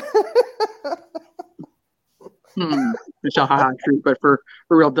 Steph. Michelle, haha, true. But for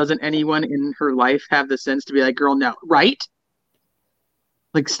real, doesn't anyone in her life have the sense to be like, girl, no, right?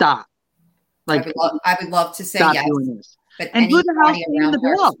 Like, stop. Like, I would love to say yes. Doing this. But and who the hell's paying the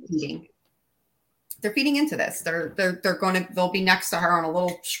bill? They're feeding into this. They'll be next to her on a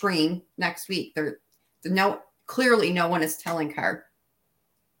little screen next week. Clearly no one is telling her,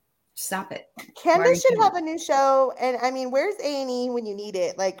 stop it. Candace should have a new show. And I mean, where's A&E when you need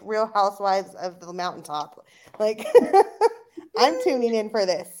it? Like Real Housewives of the Mountaintop. Like I'm tuning in for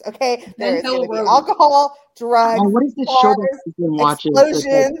this. Okay. There's going to be alcohol, drugs. Oh, what is the show that husband watches?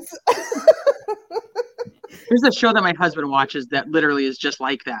 Explosions. There's a show that my husband watches that literally is just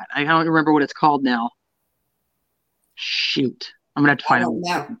like that. I don't remember what it's called now. Shoot. I'm going to have to find it.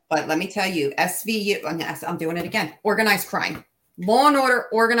 No, but let me tell you, SVU, I'm doing it again. Organized crime. Law and Order,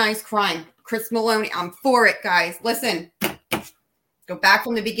 organized crime. Chris Maloney, I'm for it, guys. Listen, go back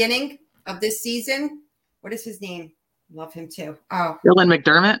from the beginning of this season. What is his name? Love him too. Oh, Dylan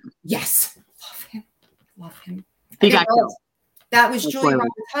McDermott. yes, love him. He got killed. That was Julia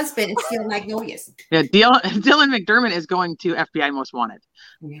Roberts' husband in Steel Magnolias. Yeah, Dylan McDermott is going to FBI Most Wanted.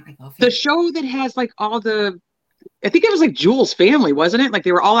 Yeah, I love him. The show that has like all the, I think it was like Jules' family, wasn't it? Like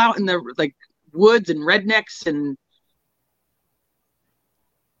they were all out in the like woods and rednecks and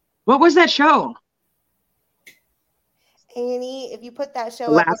what was that show? Annie, if you put that show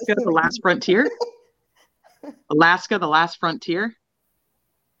Alaska, The Last Frontier. Alaska, The Last Frontier.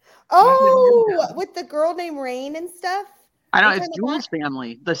 Oh, with the girl named Rain and stuff. I know it's Jules'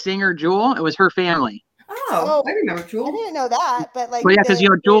 family. The singer Jewel, it was her family. Oh, I remember Jewel. I didn't know that, but like, well, yeah, because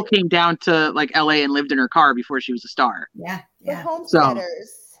Jewel came down to like LA and lived in her car before she was a star. Yeah. The Homesteaders.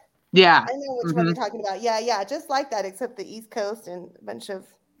 So, yeah, I know which one you're talking about. Yeah, just like that, except the East Coast and a bunch of.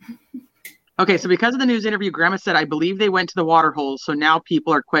 Okay, so because of the news interview, Grandma said, I believe they went to the water hole, so now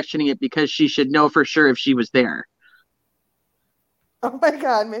people are questioning it because she should know for sure if she was there. Oh my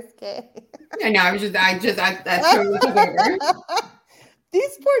God, Miss K. I know. I totally took over.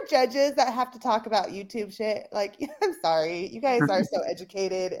 These poor judges that have to talk about YouTube shit. Like, I'm sorry. You guys are so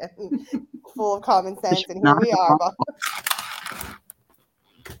educated and full of common sense, and here we are.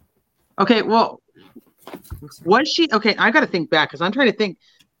 Okay, well, was she okay? I got to think back because I'm trying to think.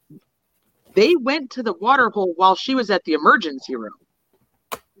 They went to the water hole while she was at the emergency room.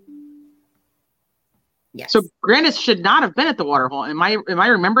 Yes. So Grandis should not have been at the water hole. Am I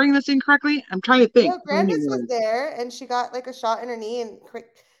remembering this incorrectly? I'm trying to think. No, Grandis was there, and she got like a shot in her knee. And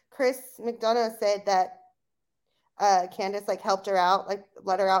Chris McDonough said that Candace like helped her out, like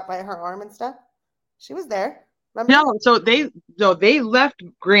let her out by her arm and stuff. She was there. Remember? No, so they left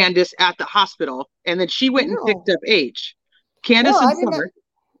Grandis at the hospital, and then she went and picked up H. Candace and Summer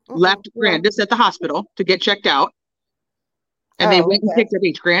left Grandis at the hospital to get checked out, and they went and picked up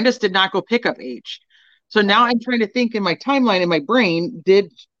H. Grandis did not go pick up H. So now I'm trying to think in my timeline in my brain,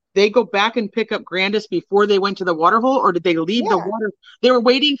 did they go back and pick up Grandis before they went to the water hole, or did they leave the water? They were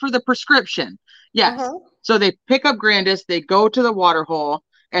waiting for the prescription. Yes. So they pick up Grandis, they go to the water hole,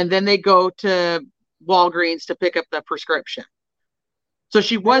 and then they go to Walgreens to pick up the prescription. So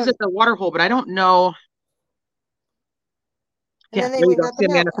she was at the water hole, but I don't know. And then they got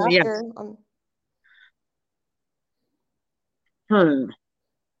them after.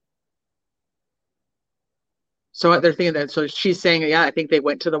 So they're thinking that. So she's saying, yeah, I think they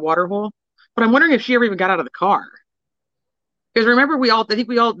went to the water hole. But I'm wondering if she ever even got out of the car. Because remember, I think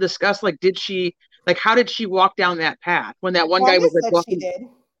we all discussed, like, how did she walk down that path when that one guy was like walking? She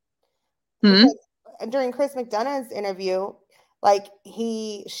did. During Chris McDonough's interview, like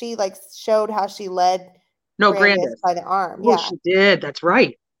she like showed how she led Grandis by the arm. Oh, she did. That's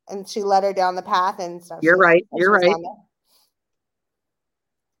right. And she led her down the path and stuff. You're right. You're right.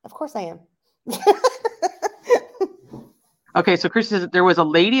 Of course I am. Okay, so Chris says there was a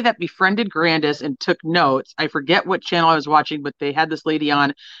lady that befriended Grandis and took notes. I forget what channel I was watching, but they had this lady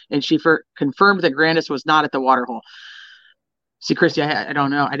on, and she confirmed that Grandis was not at the water hole. See, Christy, I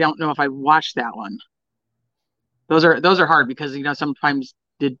don't know. I don't know if I watched that one. Those are hard because sometimes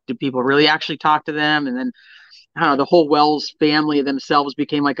did people really actually talk to them, and then I don't know, the whole Wells family themselves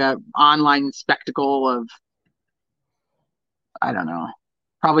became like a online spectacle of, I don't know,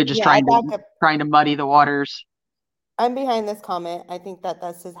 probably just trying to muddy the waters. I'm behind this comment. I think that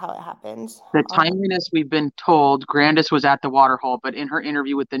this is how it happened. The timeliness, we've been told Grandis was at the water hole, but in her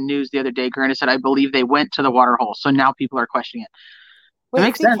interview with the news the other day, Grandis said, I believe they went to the water hole. So now people are questioning it. Wait,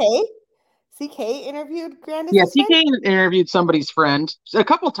 makes sense. CK interviewed Grandis? Yeah, CK interviewed somebody's friend a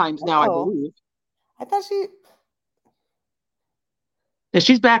couple times now, I believe. I thought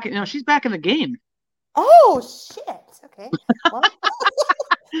she's back. She's back in the game. Oh, shit. Okay. Well,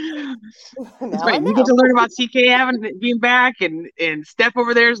 that's right. You get to learn about CK being back, and Steph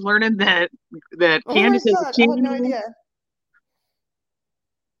over there is learning that Candace is a champion. I have no idea.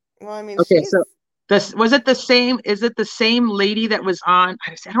 Well, I mean, okay, so was it the same? Is it the same lady that was on?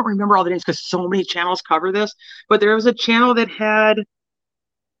 I don't remember all the names because so many channels cover this, but there was a channel that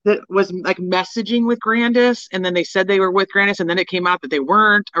was like messaging with Grandis, and then they said they were with Grandis, and then it came out that they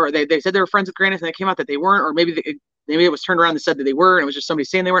weren't, or they said they were friends with Grandis, and it came out that they weren't, or maybe it was turned around and said that they were, and it was just somebody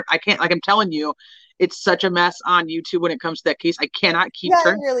saying they weren't. I can't, like I'm telling you, it's such a mess on YouTube when it comes to that case. I cannot keep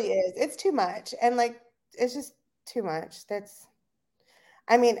track. It really is. It's too much, and like it's just too much.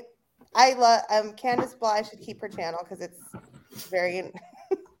 I mean, I love Candace Bly should keep her channel because it's very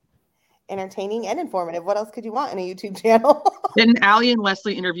entertaining and informative. What else could you want in a YouTube channel? Didn't Allie and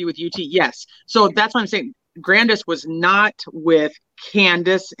Leslie interview with UT? Yes. So that's what I'm saying. Grandis was not with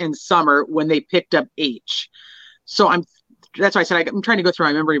Candace and Summer when they picked up H. So I'm that's why I said I'm trying to go through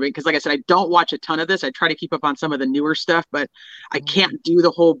my memory because, like I said, I don't watch a ton of this. I try to keep up on some of the newer stuff, but I can't do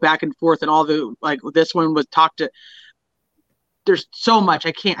the whole back and forth and all the like. This one was talked to. There's so much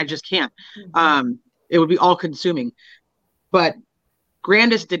I just can't. It would be all consuming. But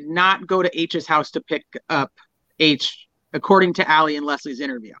Grandis did not go to H's house to pick up H, according to Allie and Leslie's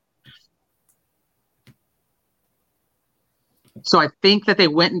interview. So I think that they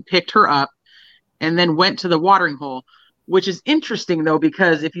went and picked her up and then went to the watering hole, which is interesting, though,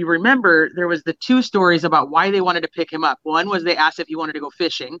 because if you remember, there was the two stories about why they wanted to pick him up. One was they asked if he wanted to go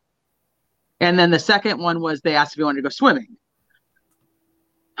fishing. And then the second one was they asked if he wanted to go swimming.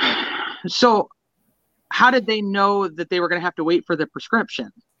 So how did they know that they were going to have to wait for the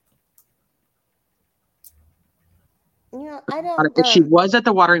prescription? I don't. If she was at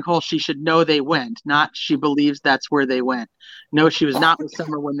the watering hole, she should know they went, not she believes that's where they went. No, she was not with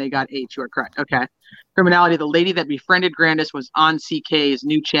Summer when they got H. You are correct. Okay. Criminality. The lady that befriended Grandis was on CK's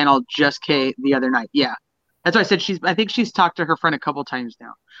new channel, Just K, the other night. Yeah. That's why I said I think she's talked to her friend a couple times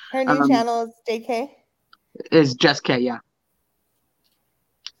now. Her new channel is JK? Is Just K, yeah.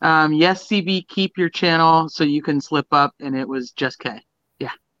 Yes, CB, keep your channel so you can slip up, and it was Just K.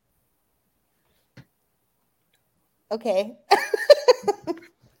 Yeah. Okay.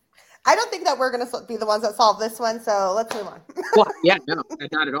 I don't think that we're going to be the ones that solve this one, so let's move on. Well, yeah, no,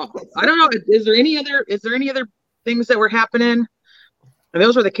 not at all. I don't know. Is there any other things that were happening? And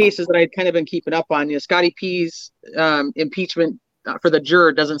those were the cases that I'd kind of been keeping up on. Scotty P's impeachment for the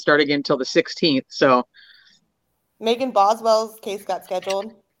juror doesn't start again until the 16th. So Megan Boswell's case got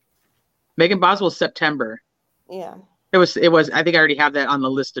scheduled. Megan Boswell's September. Yeah. It was. I think I already have that on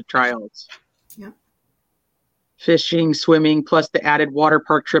the list of trials. Yeah. Fishing, swimming, plus the added water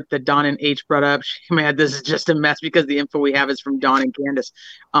park trip that Dawn and H brought up. Man, this is just a mess because the info we have is from Dawn and Candace.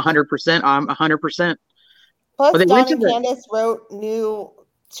 100%. 100%. Plus, Dawn and Candace wrote new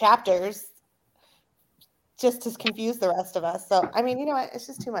chapters just to confuse the rest of us. So, I mean, you know what? It's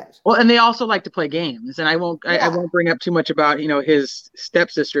just too much. Well, and they also like to play games. And I won't bring up too much about, his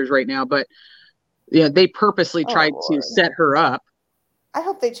stepsisters right now. But, they purposely tried to set her up. I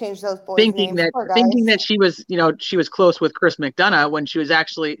hope they change those boys' thinking names. that she was close with Chris McDonough when she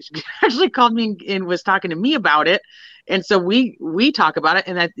actually called me and was talking to me about it, and so we talk about it,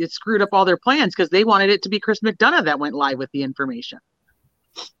 and that it screwed up all their plans because they wanted it to be Chris McDonough that went live with the information.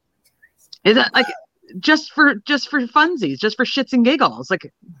 Is that like just for funsies, just for shits and giggles? Like,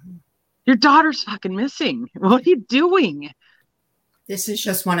 your daughter's fucking missing. What are you doing? This is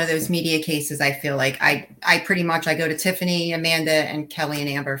just one of those media cases. I feel like I pretty much I go to Tiffany, Amanda, and Kelly and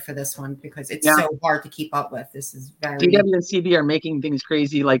Amber for this one because it's so hard to keep up with. This is very DW and CB are making things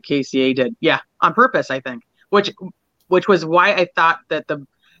crazy like KCA did. Yeah, on purpose, I think. Which was why I thought that the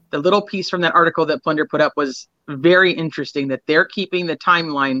little piece from that article that Plunder put up was very interesting, that they're keeping the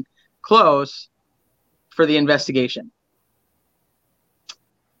timeline close for the investigation.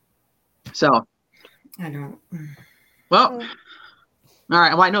 So I don't. Well. All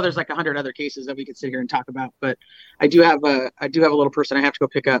right. Well, I know there's like 100 other cases that we could sit here and talk about, but I do have a little person I have to go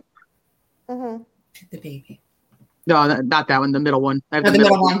pick up. The baby. No, not that one. The middle one. I have the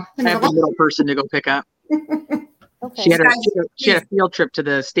middle one. I have the middle person to go pick up. Okay. She had a field trip to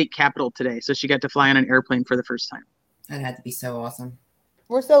the state capitol today, so she got to fly on an airplane for the first time. That had to be so awesome.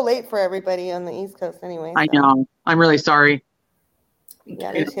 We're so late for everybody on the East Coast anyway. I know. I'm really sorry.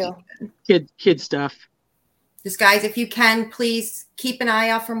 Yeah, me too. Kid stuff. Just guys, if you can, please keep an eye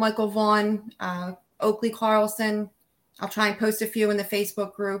out for Michael Vaughn, Oakley Carlson. I'll try and post a few in the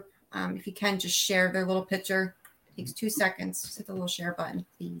Facebook group. If you can, just share their little picture. It takes 2 seconds. Just hit the little share button,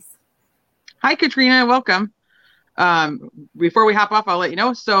 please. Hi, Katrina. Welcome. Before we hop off, I'll let you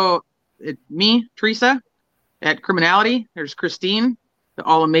know. So me, Teresa, at Criminality. There's Christine, the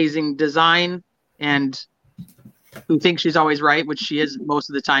all amazing design and who thinks she's always right, which she is most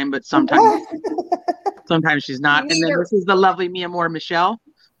of the time, but sometimes she's not. And then this is the lovely Mia Moore Michelle,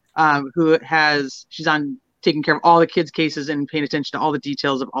 she's on taking care of all the kids' cases and paying attention to all the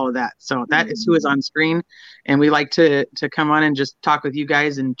details of all of that. So that is who is on screen. And we like to come on and just talk with you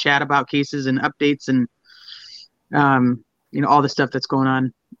guys and chat about cases and updates and, all the stuff that's going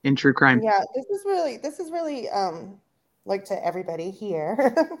on in true crime. Yeah, this is really like to everybody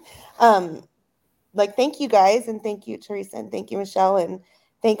here. Like, thank you guys. And thank you, Teresa. And thank you, Michelle. And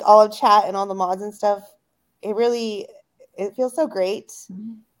thank all of chat and all the mods and stuff. It feels so great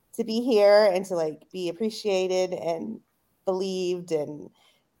to be here and to be appreciated and believed and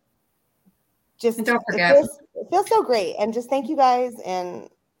just and don't forget. It feels so great. And just thank you guys. And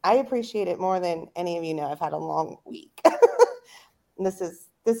I appreciate it more than any of you know. I've had a long week. And this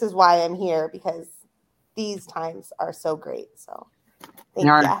is why I'm here, because these times are so great. So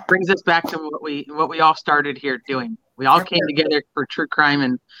it brings us back to what we all started here doing. We all came together for true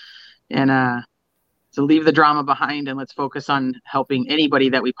crime and to leave the drama behind, and let's focus on helping anybody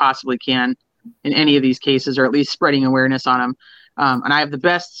that we possibly can in any of these cases, or at least spreading awareness on them. And I have the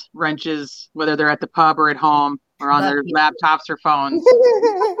best wrenches, whether they're at the pub or at home or on their laptops or phones.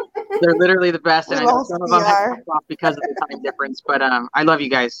 They're literally the best, and I know some of them have come off because of the time difference. But I love you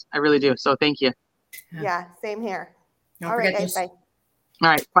guys. I really do. So thank you. Yeah, same here. Don't forget guys, bye. All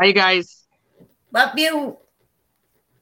right, bye, you guys. Love you.